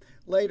team. And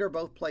later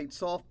both played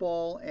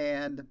softball,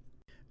 and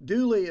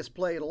Dooley has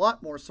played a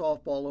lot more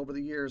softball over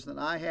the years than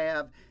I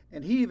have,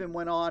 and he even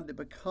went on to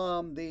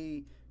become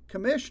the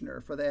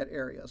commissioner for that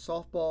area,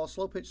 slow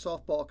pitch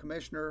softball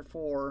commissioner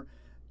for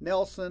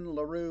Nelson,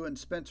 LaRue, and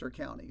Spencer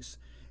counties.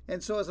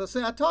 And so, as I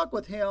say, I talked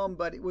with him,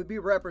 but it would be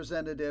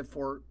representative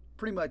for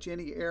pretty much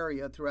any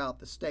area throughout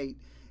the state.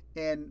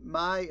 And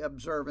my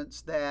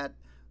observance that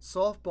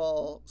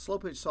softball, slow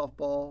pitch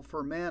softball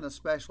for men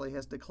especially,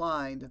 has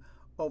declined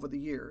over the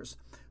years.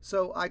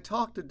 So I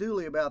talked to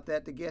Dooley about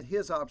that to get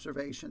his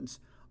observations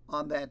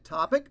on that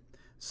topic.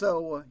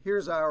 So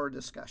here's our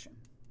discussion.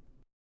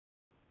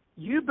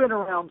 You've been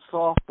around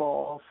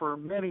softball for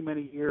many,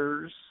 many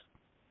years.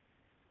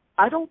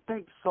 I don't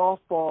think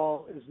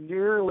softball is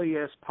nearly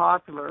as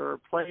popular or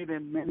played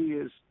in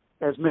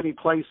as many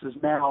places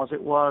now as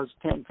it was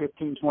 10,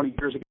 15, 20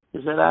 years ago.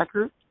 Is that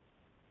accurate?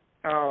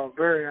 Oh,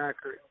 very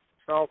accurate.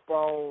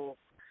 Softball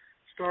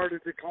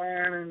started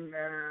declining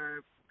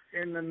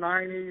in the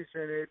 90s,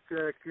 and it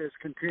has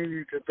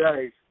continued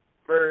today.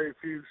 Very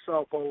few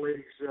softball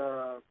leagues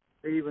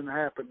even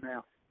happen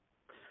now.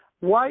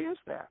 Why is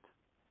that?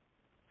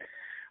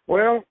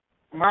 Well,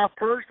 my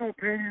personal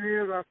opinion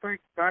is I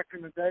think back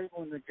in the day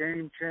when the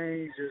game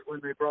changed is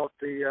when they brought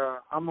the,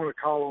 I'm going to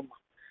call them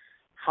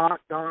hot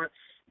dots.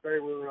 They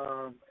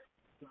were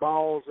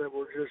balls that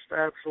were just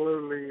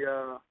absolutely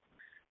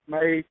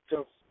made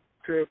to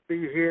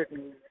be hit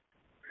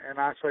and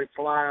I say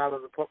fly out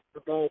of the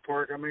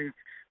ballpark. I mean,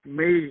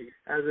 me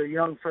as a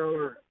young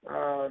fella,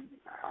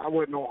 I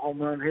wasn't no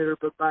home run hitter,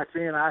 but back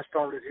then I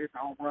started hitting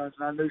home runs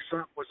and I knew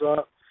something was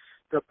up.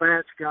 The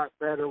bats got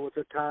better with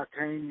the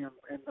titanium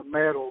and the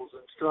metals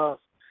and stuff.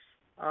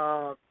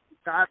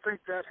 I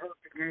think that hurt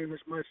the game as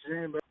much as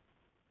anybody.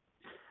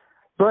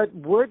 But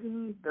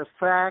wouldn't the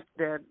fact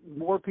that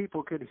more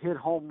people could hit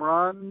home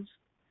runs,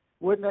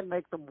 wouldn't that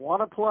make them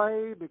want to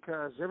play?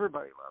 Because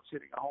everybody loves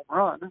hitting a home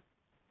run.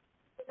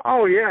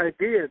 Oh, yeah, it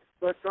did.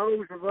 But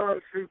those of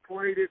us who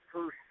played it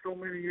for so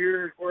many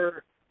years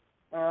where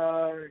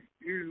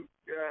you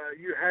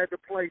had to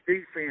play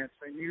defense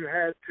and you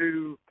had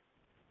to,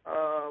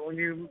 when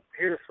you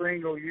hit a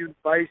single, you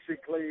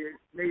basically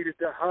needed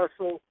to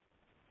hustle,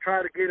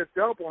 try to get a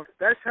double.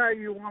 That's how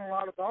you won a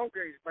lot of ball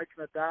games,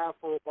 making a dive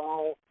for a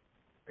ball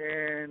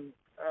and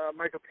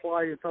make a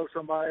play and throw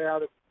somebody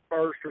out at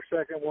first or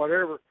second,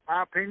 whatever.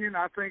 My opinion,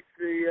 I think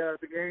the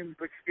game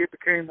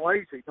became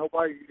lazy.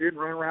 You didn't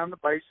run around the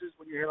bases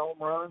when you hit home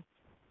run.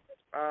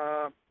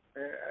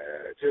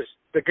 Just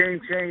the game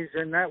changed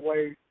in that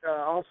way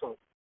also.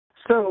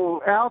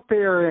 So out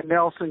there in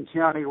Nelson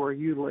County where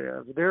you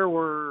live, there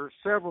were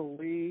several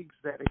leagues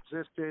that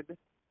existed,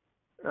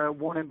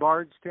 one in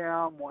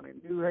Bardstown, one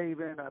in New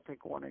Haven, I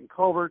think one in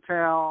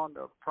Culvertown,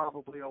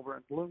 probably over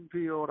in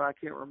Bloomfield. I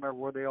can't remember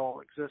where they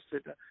all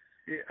existed.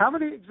 Yeah. How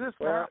many exist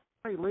now?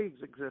 How many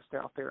leagues exist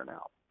out there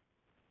now?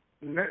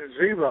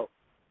 Zero.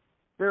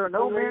 There are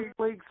no men's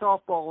league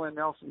softball in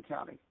Nelson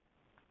County.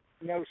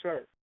 No,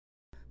 sir.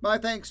 My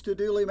thanks to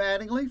Dooley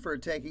Mattingly for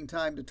taking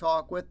time to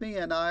talk with me,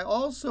 and I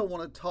also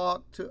want to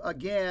talk to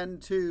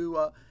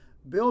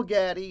Bill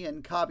Gaddy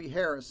and Cobby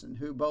Harrison,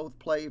 who both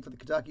played for the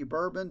Kentucky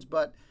Bourbons,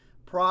 but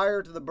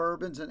prior to the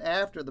Bourbons and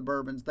after the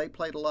Bourbons, they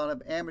played a lot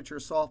of amateur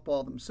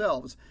softball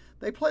themselves.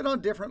 They played on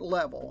a different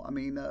level. I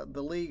mean,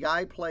 the league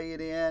I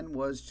played in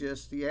was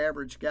just the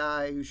average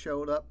guy who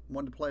showed up,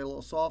 wanted to play a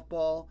little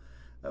softball.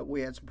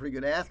 We had some pretty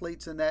good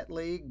athletes in that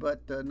league,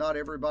 but not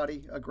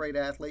everybody a great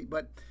athlete.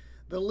 But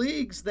the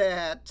leagues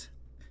that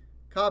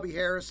Cobby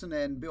Harrison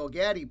and Bill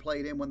Gaddy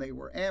played in when they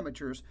were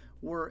amateurs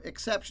were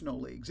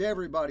exceptional leagues.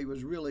 Everybody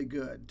was really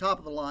good,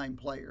 top-of-the-line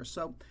players.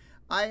 So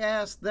I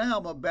asked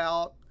them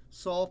about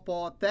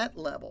softball at that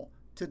level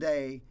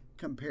today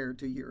compared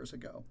to years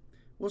ago.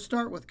 We'll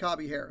start with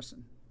Cobby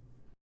Harrison.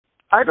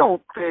 I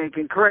don't think,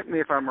 and correct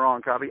me if I'm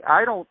wrong, Cobby,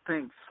 I don't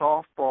think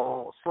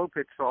softball, slow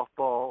pitch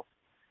softball,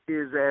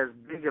 is as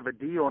big of a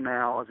deal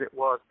now as it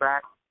was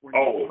back when.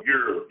 Oh,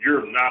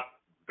 you're not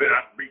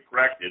be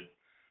corrected.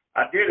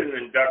 I did an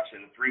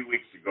induction 3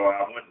 weeks ago.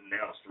 I went and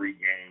announced 3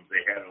 games.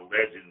 They had a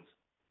Legends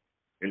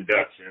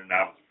induction, and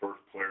I was the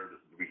first player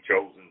to be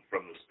chosen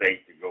from the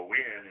state to go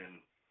in,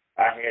 and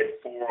I had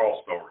 4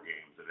 All-Star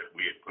games that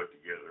we had put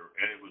together,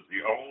 and it was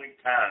the only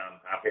time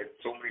I've had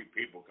so many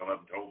people come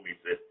up and told me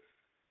that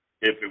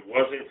if it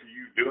wasn't for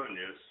you doing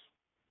this,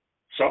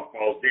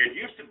 softball's dead.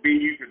 It used to be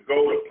you could go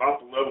to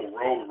Papa Level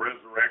Road,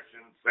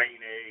 Resurrection,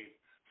 St. A,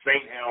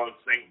 St. Helens,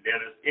 St.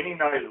 Dennis, any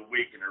night of the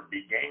week, and there'd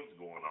be games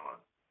going on.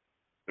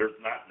 There's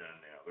not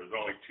none now. There's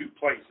only 2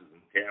 places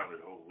in town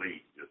that hold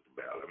leagues, just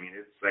about. I mean,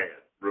 it's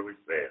sad, really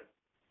sad.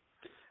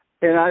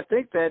 And I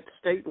think that's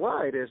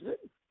statewide, isn't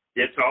it?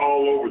 It's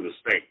all over the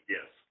state,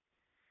 yes.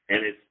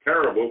 And it's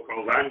terrible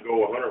because I can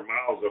go 100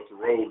 miles up the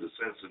road to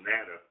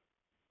Cincinnati,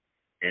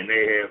 and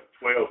they have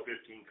 12,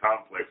 15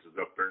 complexes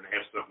up there, and they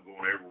have something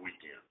going every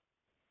weekend.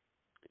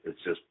 It's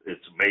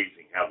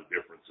amazing how the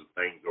difference of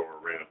things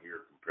are around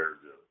here compared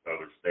to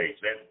other states.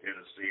 That in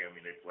Tennessee, I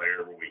mean, they play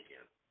every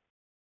weekend.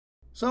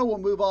 So we'll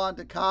move on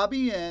to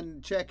Cobby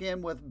and check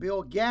in with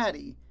Bill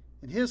Gaddy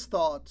and his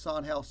thoughts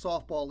on how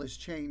softball has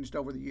changed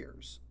over the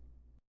years.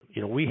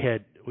 You know, we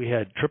had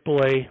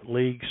AAA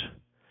leagues,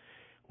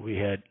 we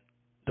had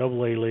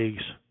AA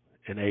leagues,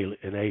 and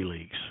A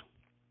leagues.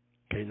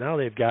 Okay, now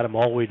they've got them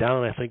all the way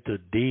down, I think, to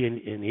D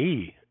and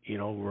E, you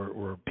know,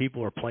 where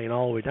people are playing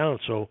all the way down.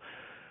 So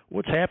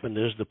what's happened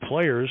is the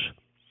players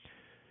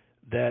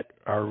that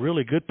are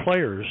really good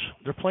players,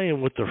 they're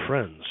playing with their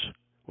friends,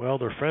 Well,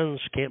 their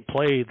friends can't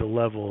play the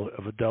level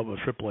of a double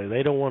AAA.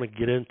 They don't want to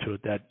get into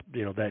it that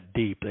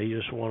deep. They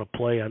just want to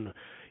play on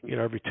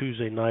every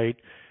Tuesday night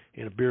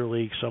in a beer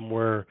league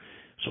somewhere.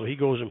 So he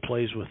goes and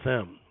plays with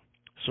them.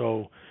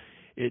 So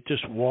it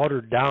just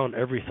watered down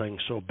everything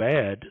so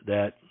bad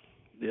that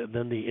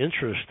then the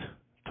interest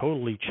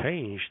totally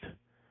changed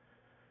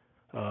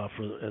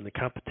in the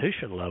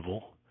competition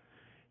level.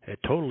 It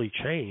totally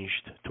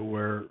changed to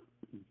where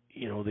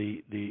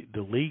the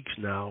leagues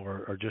now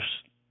are just,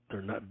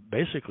 they're not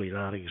basically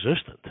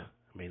non-existent.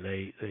 I mean,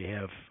 they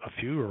have a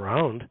few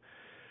around,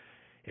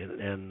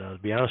 and to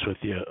be honest with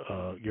you,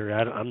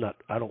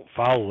 I don't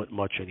follow it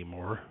much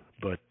anymore.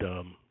 But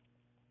I'm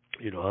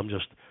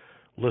just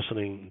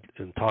listening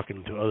and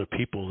talking to other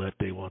people that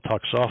they want to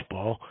talk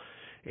softball,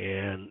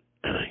 and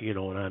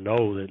and I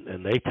know that,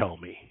 and they tell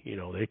me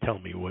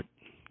what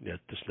that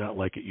it's not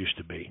like it used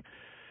to be.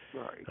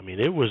 Right. I mean,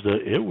 it was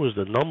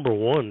the number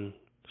one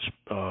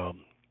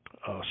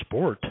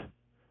sport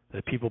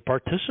that people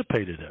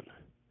participated in.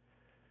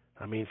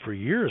 I mean, for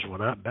years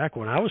back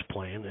when I was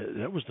playing,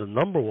 that was the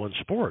number one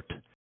sport.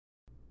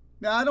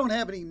 Now, I don't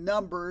have any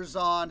numbers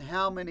on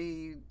how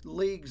many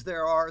leagues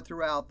there are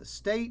throughout the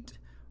state,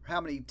 or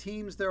how many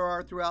teams there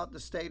are throughout the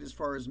state as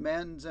far as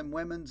men's and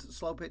women's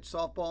slow pitch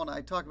softball. And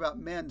I talk about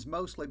men's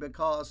mostly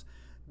because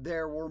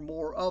there were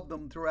more of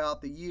them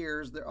throughout the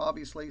years. There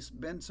obviously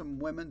been some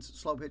women's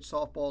slow pitch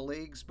softball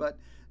leagues, but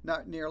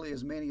not nearly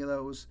as many of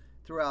those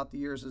throughout the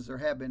years as there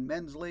have been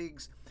men's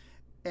leagues.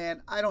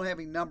 And I don't have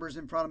any numbers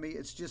in front of me.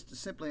 It's just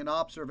simply an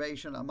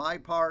observation on my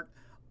part,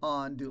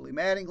 on Dooley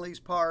Mattingly's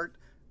part,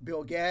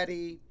 Bill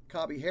Gaddy,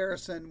 Cobby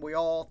Harrison. We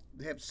all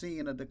have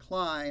seen a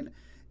decline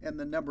in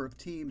the number of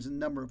teams and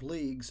number of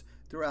leagues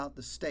throughout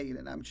the state.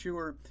 And I'm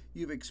sure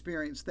you've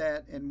experienced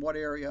that in what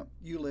area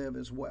you live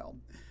as well.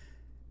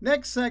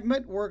 Next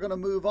segment, we're going to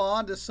move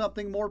on to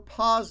something more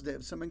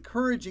positive, some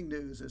encouraging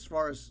news as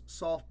far as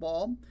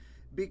softball,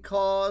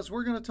 because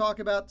we're going to talk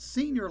about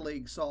senior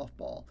league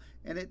softball.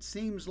 And it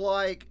seems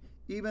like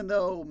even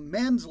though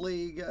men's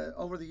league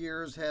over the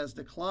years has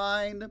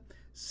declined,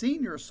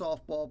 senior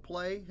softball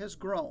play has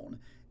grown.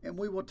 And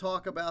we will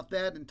talk about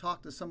that and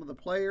talk to some of the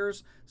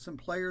players, some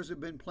players who've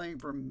been playing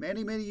for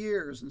many, many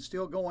years and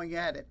still going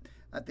at it.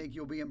 I think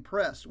you'll be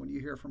impressed when you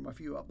hear from a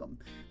few of them.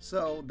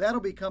 So that'll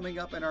be coming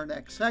up in our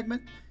next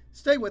segment.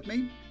 Stay with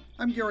me.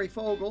 I'm Gary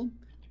Fogle.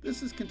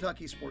 This is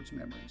Kentucky Sports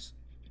Memories.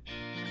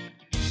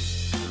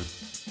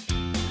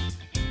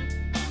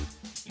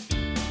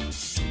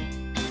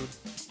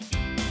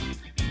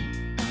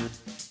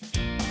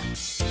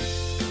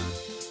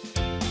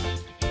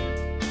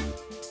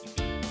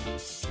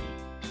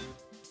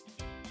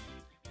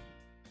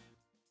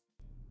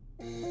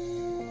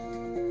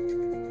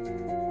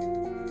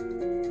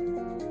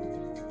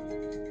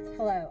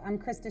 I'm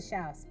Krista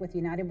Schaus with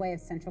United Way of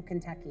Central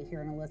Kentucky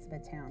here in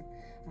Elizabethtown.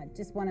 I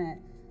just want to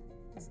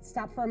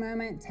stop for a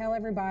moment, tell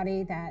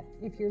everybody that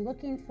if you're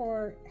looking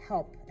for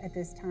help at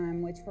this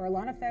time, which for a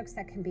lot of folks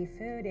that can be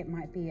food, it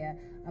might be a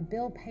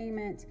bill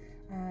payment,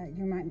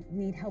 you might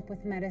need help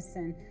with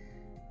medicine,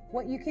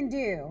 what you can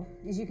do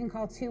is you can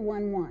call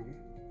 211.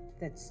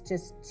 That's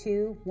just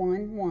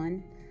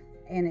 211,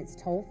 and it's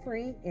toll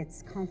free,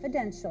 it's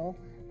confidential.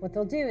 What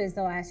they'll do is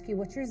they'll ask you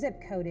what your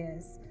zip code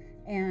is,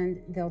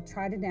 and they'll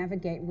try to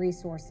navigate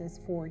resources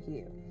for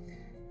you.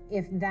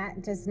 If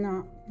that does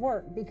not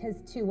work,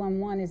 because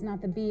 211 is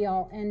not the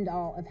be-all,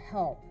 end-all of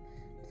help,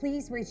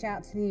 please reach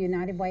out to the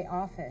United Way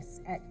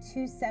office at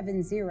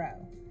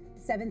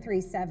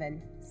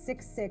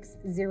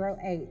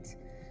 270-737-6608.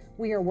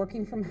 We are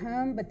working from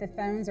home, but the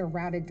phones are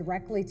routed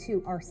directly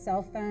to our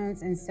cell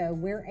phones, and so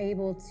we're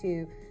able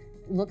to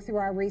look through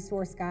our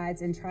resource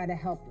guides and try to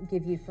help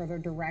give you further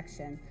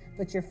direction.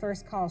 But your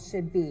first call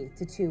should be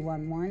to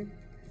 211.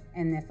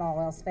 And if all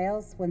else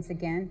fails, once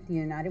again, the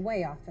United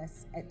Way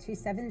office at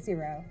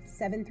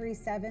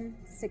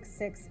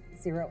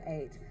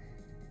 270-737-6608.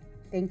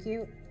 Thank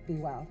you. Be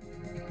well.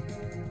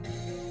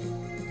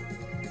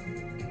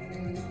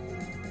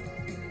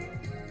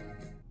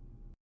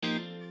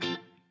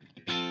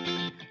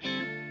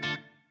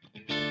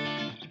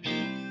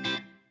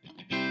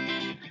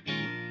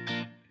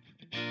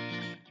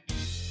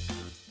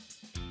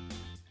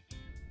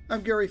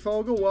 I'm Gary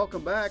Fogle.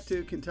 Welcome back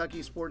to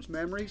Kentucky Sports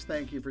Memories.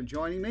 Thank you for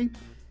joining me.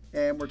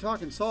 And we're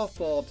talking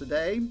softball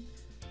today.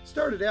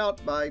 Started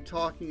out by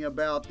talking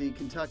about the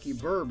Kentucky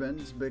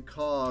Bourbons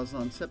because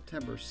on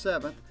September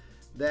 7th,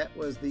 that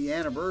was the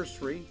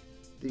anniversary,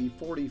 the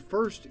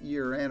 41st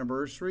year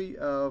anniversary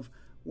of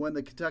when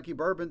the Kentucky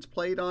Bourbons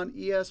played on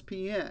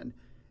ESPN.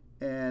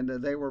 And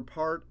they were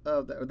part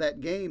of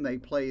that game they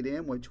played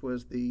in, which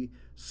was the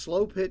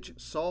slow pitch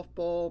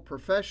softball,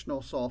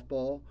 professional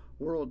softball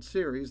World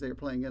Series. They were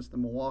playing against the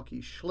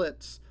Milwaukee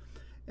Schlitz.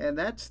 And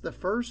that's the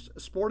first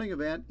sporting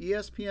event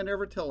ESPN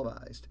ever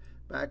televised,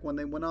 back when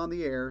they went on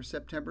the air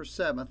September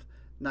 7th,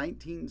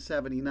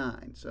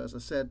 1979. So as I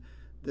said,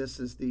 This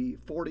is the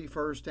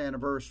 41st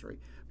anniversary.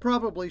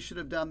 Probably should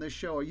have done this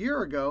show a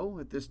year ago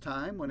at this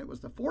time when it was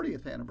the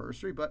 40th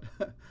anniversary, but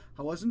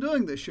I wasn't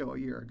doing this show a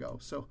year ago,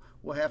 so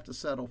we'll have to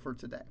settle for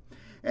today.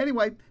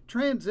 Anyway,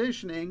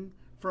 transitioning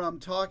from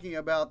talking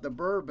about the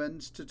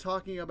Bourbons to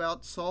talking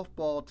about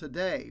softball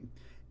today.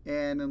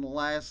 And in the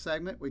last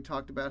segment, we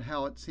talked about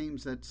how it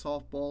seems that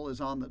softball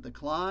is on the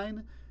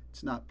decline.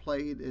 It's not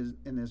played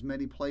in as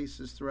many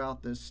places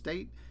throughout this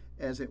state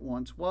as it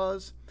once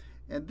was.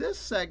 In this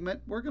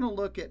segment, we're going to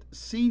look at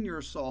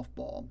senior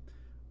softball,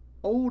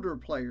 older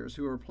players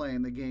who are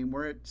playing the game,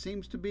 where it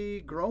seems to be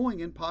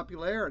growing in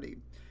popularity.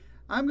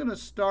 I'm going to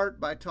start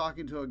by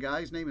talking to a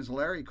guy. His name is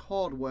Larry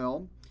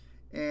Caldwell,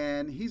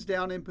 and he's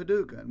down in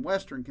Paducah in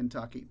western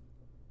Kentucky.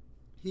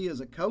 He is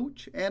a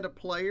coach and a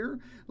player.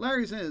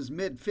 Larry's in his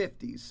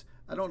mid-50s.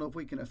 I don't know if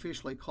we can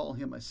officially call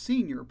him a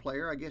senior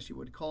player. I guess you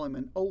would call him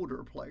an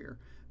older player,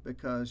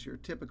 because your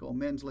typical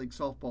men's league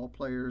softball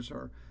players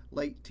are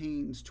late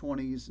teens,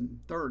 20s, and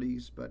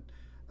 30s. But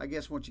I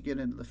guess once you get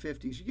into the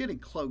 50s, you're getting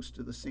close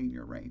to the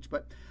senior range.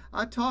 But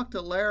I talked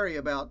to Larry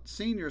about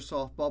senior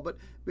softball. But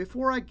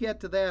before I get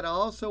to that, I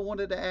also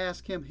wanted to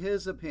ask him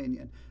his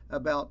opinion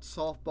about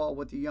softball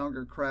with the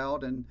younger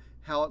crowd and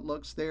how it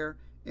looks there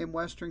in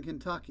western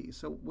Kentucky.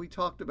 So we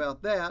talked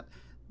about that.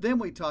 Then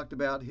we talked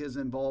about his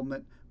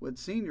involvement with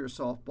senior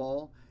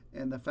softball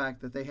and the fact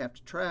that they have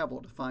to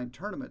travel to find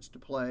tournaments to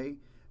play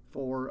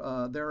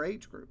for their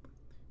age group.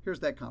 Here's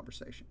that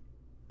conversation.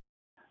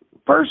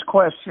 First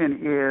question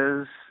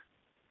is,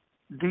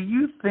 do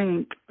you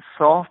think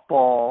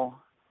softball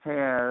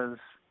has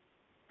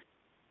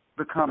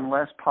become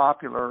less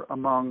popular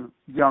among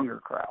younger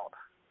crowd?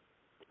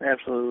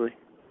 Absolutely.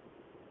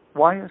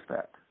 Why is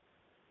that?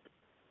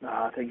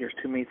 I think there's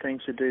too many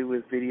things to do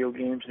with video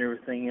games and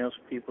everything else.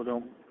 People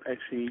don't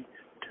actually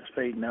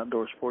participate in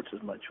outdoor sports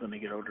as much when they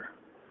get older.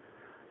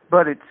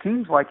 But it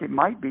seems like it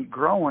might be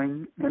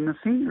growing in the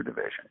senior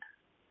division.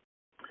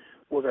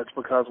 Well, that's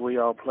because we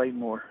all played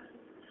more.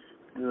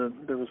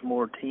 There was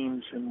more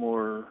teams and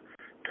more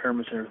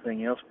tournaments and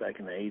everything else back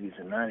in the 80s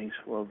and 90s.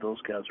 Well,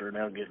 those guys are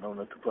now getting old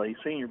enough to play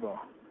senior ball.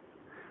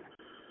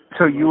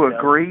 So you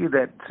agree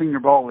that senior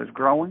ball is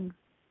growing?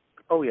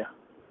 Oh, yeah.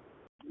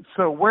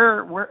 So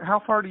where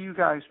how far do you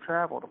guys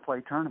travel to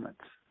play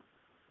tournaments?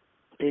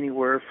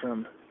 Anywhere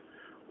from,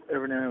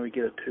 every now and then we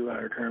get a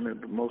 2-hour tournament,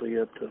 but mostly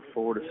up to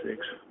 4 to 6.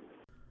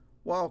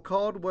 While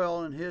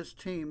Caldwell and his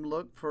team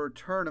look for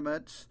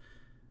tournaments,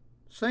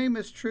 same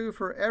is true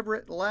for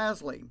Everett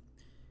Lasley.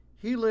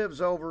 He lives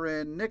over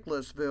in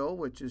Nicholasville,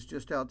 which is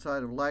just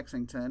outside of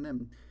Lexington,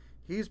 and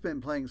he's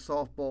been playing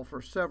softball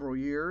for several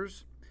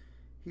years.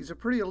 He's a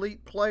pretty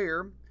elite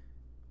player.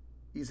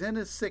 He's in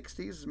his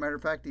 60s. As a matter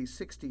of fact, he's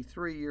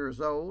 63 years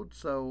old,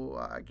 so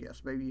I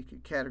guess maybe you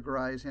could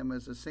categorize him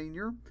as a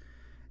senior.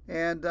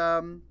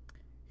 And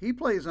he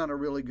plays on a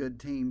really good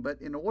team,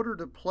 but in order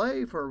to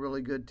play for a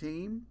really good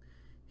team,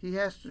 he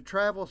has to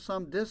travel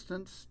some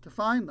distance to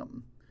find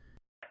them.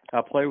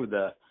 I play with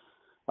a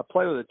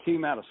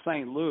team out of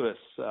St. Louis,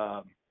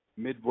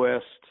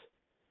 Midwest,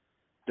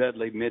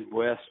 Dudley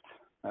Midwest,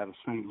 out of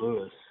St.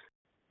 Louis.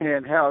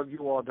 And how have you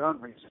all done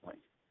recently?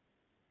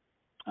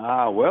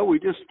 Well, we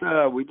just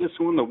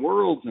won the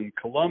Worlds in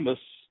Columbus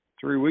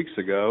 3 weeks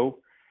ago,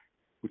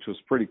 which was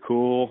pretty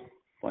cool.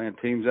 Playing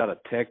teams out of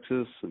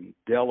Texas and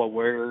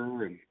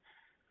Delaware and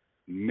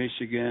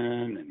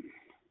Michigan and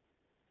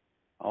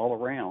all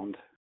around.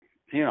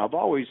 You know, I've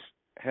always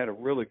had a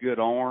really good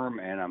arm,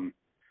 and I'm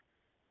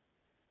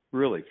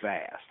really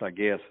fast, I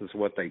guess, is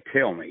what they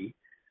tell me.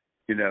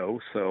 You know,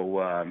 so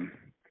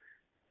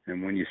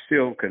and when you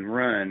still can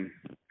run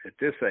at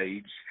this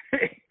age,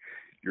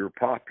 you're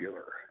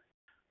popular.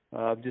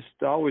 I've just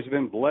always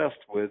been blessed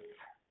to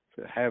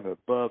have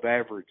above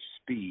average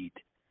speed,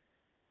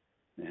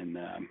 and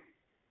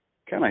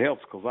kind of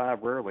helps because I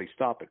rarely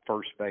stop at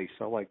first base.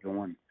 I like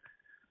going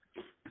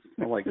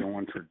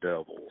for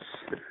doubles.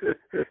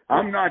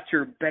 I'm not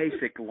your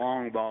basic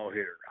long ball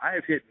hitter. I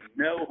have hit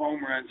no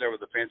home runs over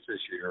the fence this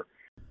year.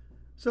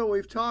 So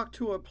we've talked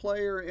to a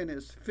player in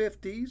his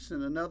 50s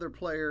and another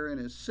player in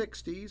his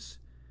 60s.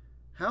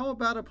 How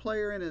about a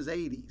player in his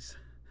 80s?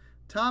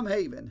 Tom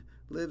Haven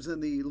lives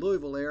in the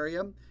Louisville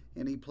area,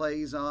 and he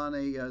plays on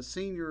a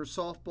senior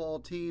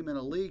softball team in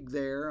a league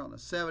there on a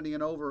 70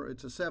 and over.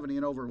 It's a 70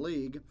 and over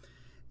league.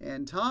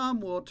 And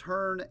Tom will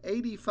turn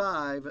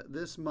 85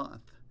 this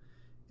month.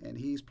 And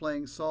he's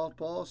playing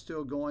softball,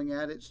 still going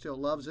at it, still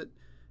loves it.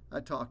 I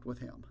talked with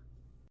him.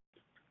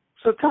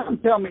 So Tom,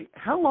 tell me,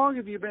 how long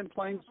have you been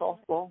playing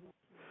softball?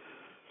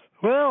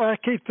 Well, I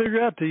can't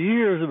figure out the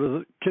years,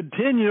 but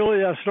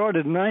continually I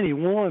started in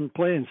 91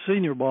 playing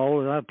senior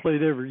ball, and I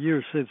played every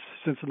year since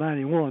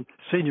 91,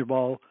 senior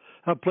ball.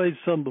 I played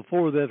some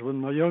before that in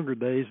my younger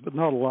days, but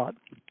not a lot.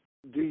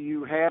 Do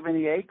you have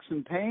any aches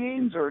and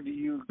pains, or do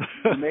you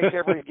make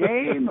every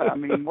game? I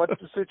mean, what's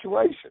the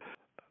situation?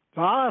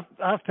 I've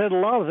had a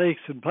lot of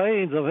aches and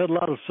pains. I've had a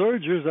lot of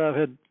surgeries. I've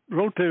had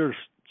rotator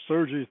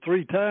surgery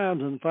 3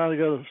 times, and finally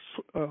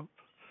got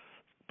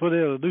put in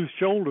a new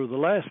shoulder the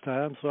last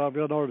time, so I've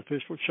got an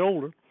artificial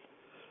shoulder.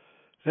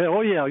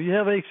 Oh, yeah, you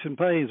have aches and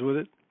pains with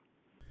it.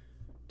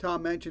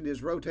 Tom mentioned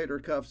his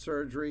rotator cuff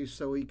surgery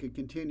so he could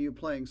continue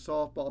playing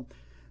softball.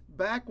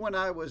 Back when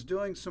I was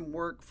doing some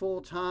work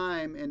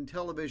full-time in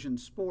television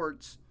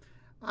sports,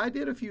 I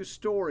did a few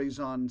stories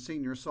on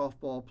senior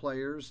softball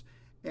players,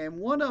 and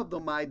one of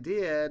them I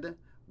did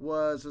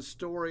was a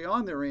story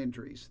on their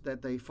injuries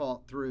that they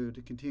fought through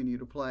to continue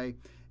to play.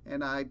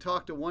 And I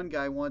talked to one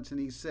guy once, and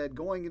he said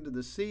going into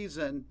the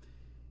season,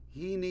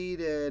 he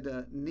needed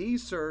knee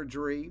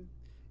surgery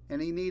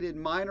and he needed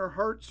minor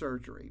heart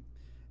surgery.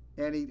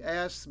 And he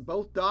asked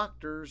both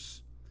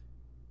doctors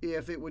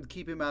if it would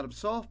keep him out of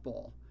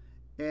softball.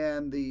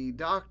 And the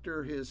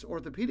doctor, his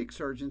orthopedic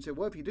surgeon, said,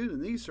 well, if you do the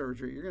knee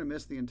surgery, you're going to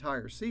miss the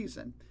entire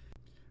season.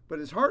 But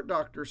his heart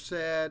doctor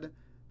said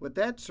with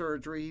that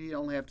surgery, he'd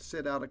only have to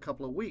sit out a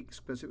couple of weeks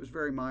because it was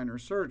very minor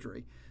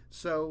surgery.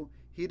 So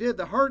he did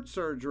the heart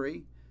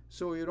surgery,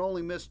 so he would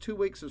only miss 2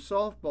 weeks of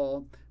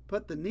softball,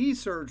 put the knee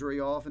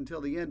surgery off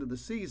until the end of the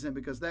season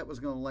because that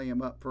was going to lay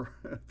him up for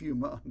a few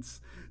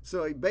months.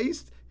 So he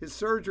based his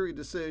surgery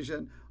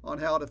decision on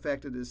how it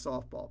affected his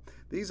softball.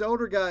 These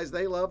older guys,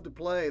 they love to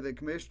play. The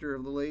commissioner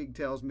of the league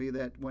tells me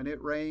that when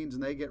it rains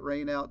and they get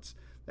rainouts,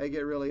 they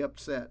get really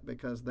upset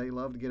because they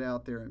love to get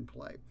out there and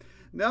play.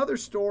 Another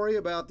story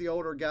about the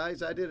older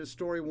guys, I did a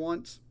story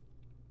once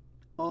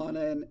on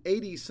an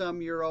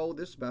 80-some-year-old,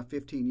 this is about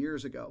 15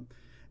 years ago,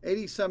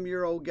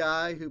 80-some-year-old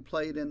guy who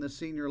played in the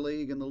senior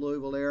league in the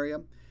Louisville area.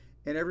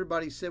 And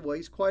everybody said, well,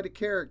 he's quite a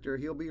character.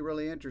 He'll be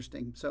really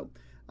interesting. So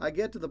I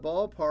get to the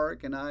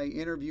ballpark and I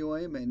interview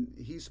him, and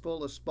he's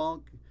full of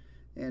spunk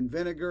and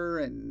vinegar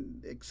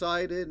and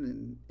excited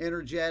and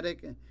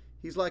energetic.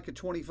 He's like a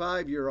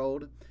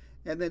 25-year-old.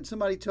 And then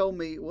somebody told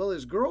me, well,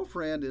 his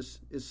girlfriend is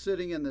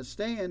sitting in the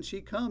stands.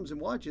 She comes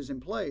and watches him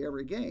play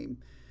every game.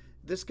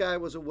 This guy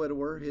was a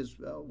widower. His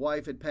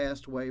wife had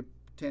passed away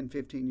 10,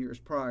 15 years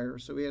prior.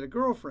 So he had a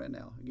girlfriend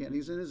now. Again,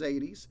 he's in his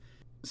 80s.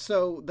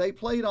 So they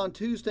played on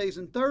Tuesdays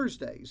and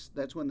Thursdays.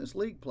 That's when this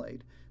league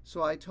played.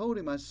 So I told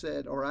him, I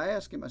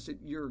asked him, I said,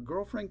 your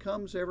girlfriend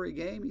comes every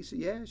game? He said,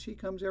 yeah, she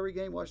comes every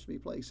game, watches me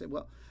play. He said,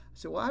 well,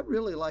 I'd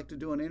really like to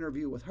do an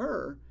interview with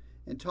her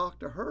and talk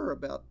to her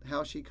about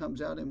how she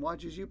comes out and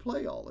watches you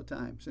play all the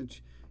time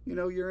since,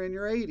 you're in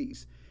your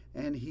 80s.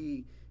 And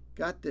he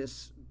got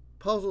this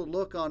puzzled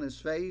look on his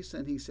face,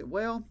 and he said,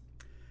 well,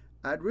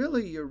 I'd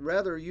really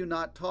rather you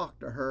not talk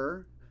to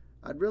her.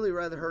 I'd really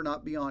rather her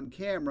not be on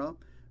camera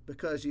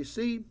because, you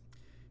see,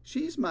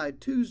 she's my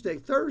Tuesday,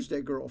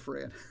 Thursday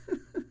girlfriend.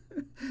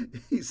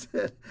 He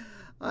said,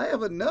 I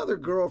have another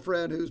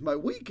girlfriend who's my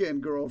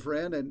weekend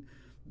girlfriend, and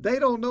they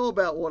don't know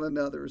about one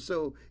another.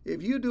 So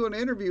if you do an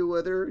interview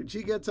with her and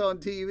she gets on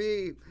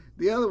TV,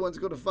 the other one's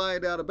going to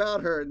find out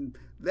about her, and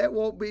that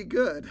won't be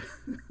good.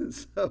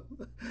 So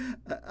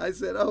I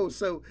said, oh,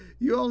 so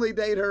you only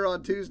date her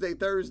on Tuesday,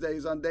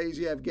 Thursdays, on days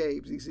you have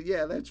games? He said,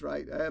 yeah, that's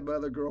right. I have my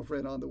other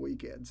girlfriend on the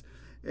weekends.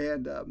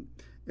 And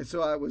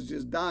so I was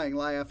just dying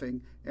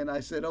laughing. And I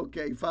said,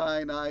 okay,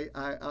 fine. I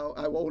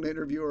won't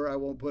interview her. I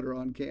won't put her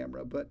on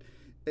camera. But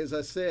as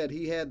I said,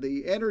 he had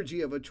the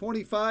energy of a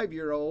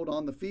 25-year-old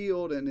on the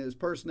field and his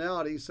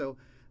personality. So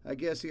I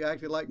guess he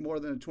acted like more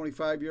than a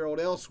 25-year-old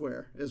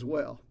elsewhere as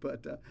well.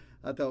 But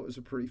I thought it was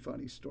a pretty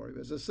funny story.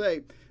 But as I say,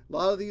 a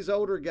lot of these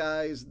older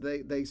guys,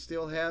 they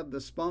still have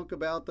the spunk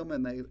about them,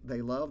 and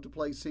they love to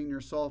play senior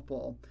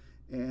softball.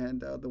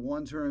 And the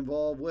ones who are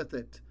involved with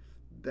it,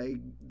 they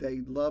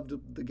loved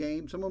the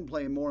game. Some of them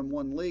play in more than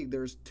one league.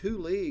 There's 2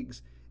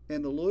 leagues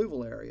in the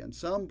Louisville area, and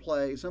some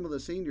of the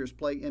seniors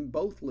play in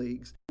both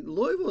leagues.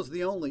 Louisville is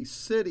the only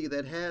city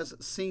that has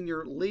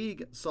senior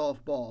league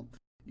softball.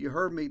 You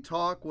heard me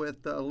talk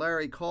with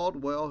Larry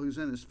Caldwell, who's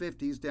in his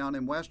 50s down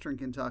in western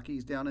Kentucky.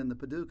 He's down in the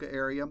Paducah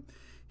area.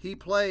 He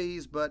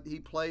plays, but he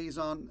plays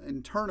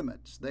in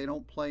tournaments. They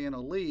don't play in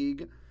a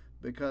league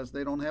because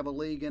they don't have a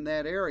league in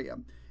that area.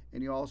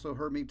 And you also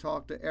heard me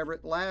talk to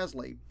Everett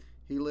Lasley.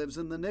 He lives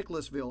in the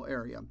Nicholasville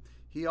area.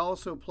 He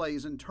also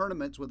plays in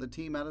tournaments with a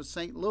team out of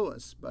St.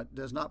 Louis, but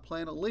does not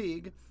play in a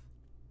league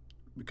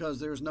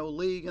because there's no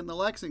league in the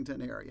Lexington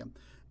area.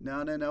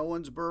 None in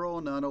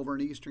Owensboro, none over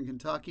in eastern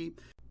Kentucky.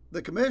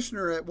 The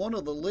commissioner at one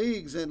of the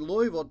leagues in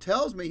Louisville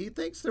tells me he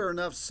thinks there are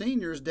enough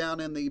seniors down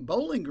in the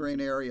Bowling Green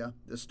area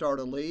to start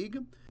a league.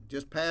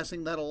 Just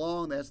passing that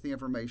along, that's the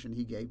information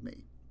he gave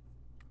me.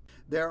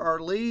 There are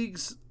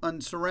leagues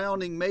in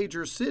surrounding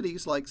major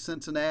cities like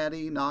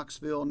Cincinnati,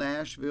 Knoxville,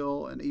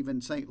 Nashville, and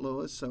even St.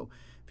 Louis. So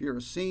if you're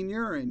a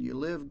senior and you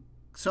live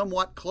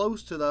somewhat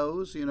close to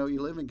those, you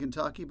live in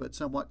Kentucky but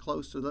somewhat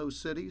close to those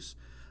cities,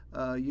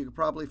 you could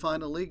probably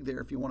find a league there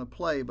if you want to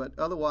play. But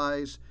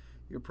otherwise,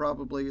 you're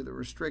probably either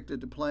restricted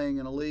to playing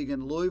in a league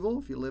in Louisville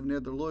if you live near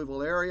the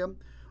Louisville area,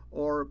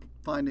 or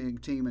finding a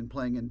team and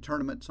playing in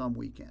tournaments on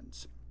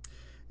weekends.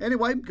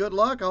 Anyway, good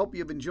luck. I hope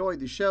you've enjoyed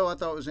the show. I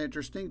thought it was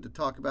interesting to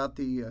talk about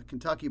the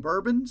Kentucky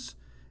Bourbons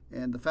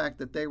and the fact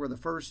that they were the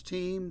first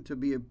team to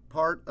be a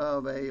part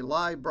of a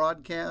live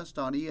broadcast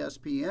on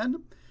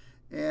ESPN,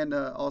 and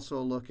also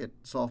a look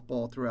at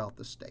softball throughout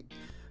the state.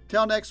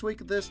 Till next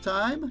week at this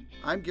time,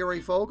 I'm Gary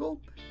Fogle.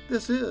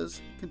 This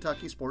is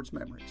Kentucky Sports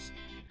Memories.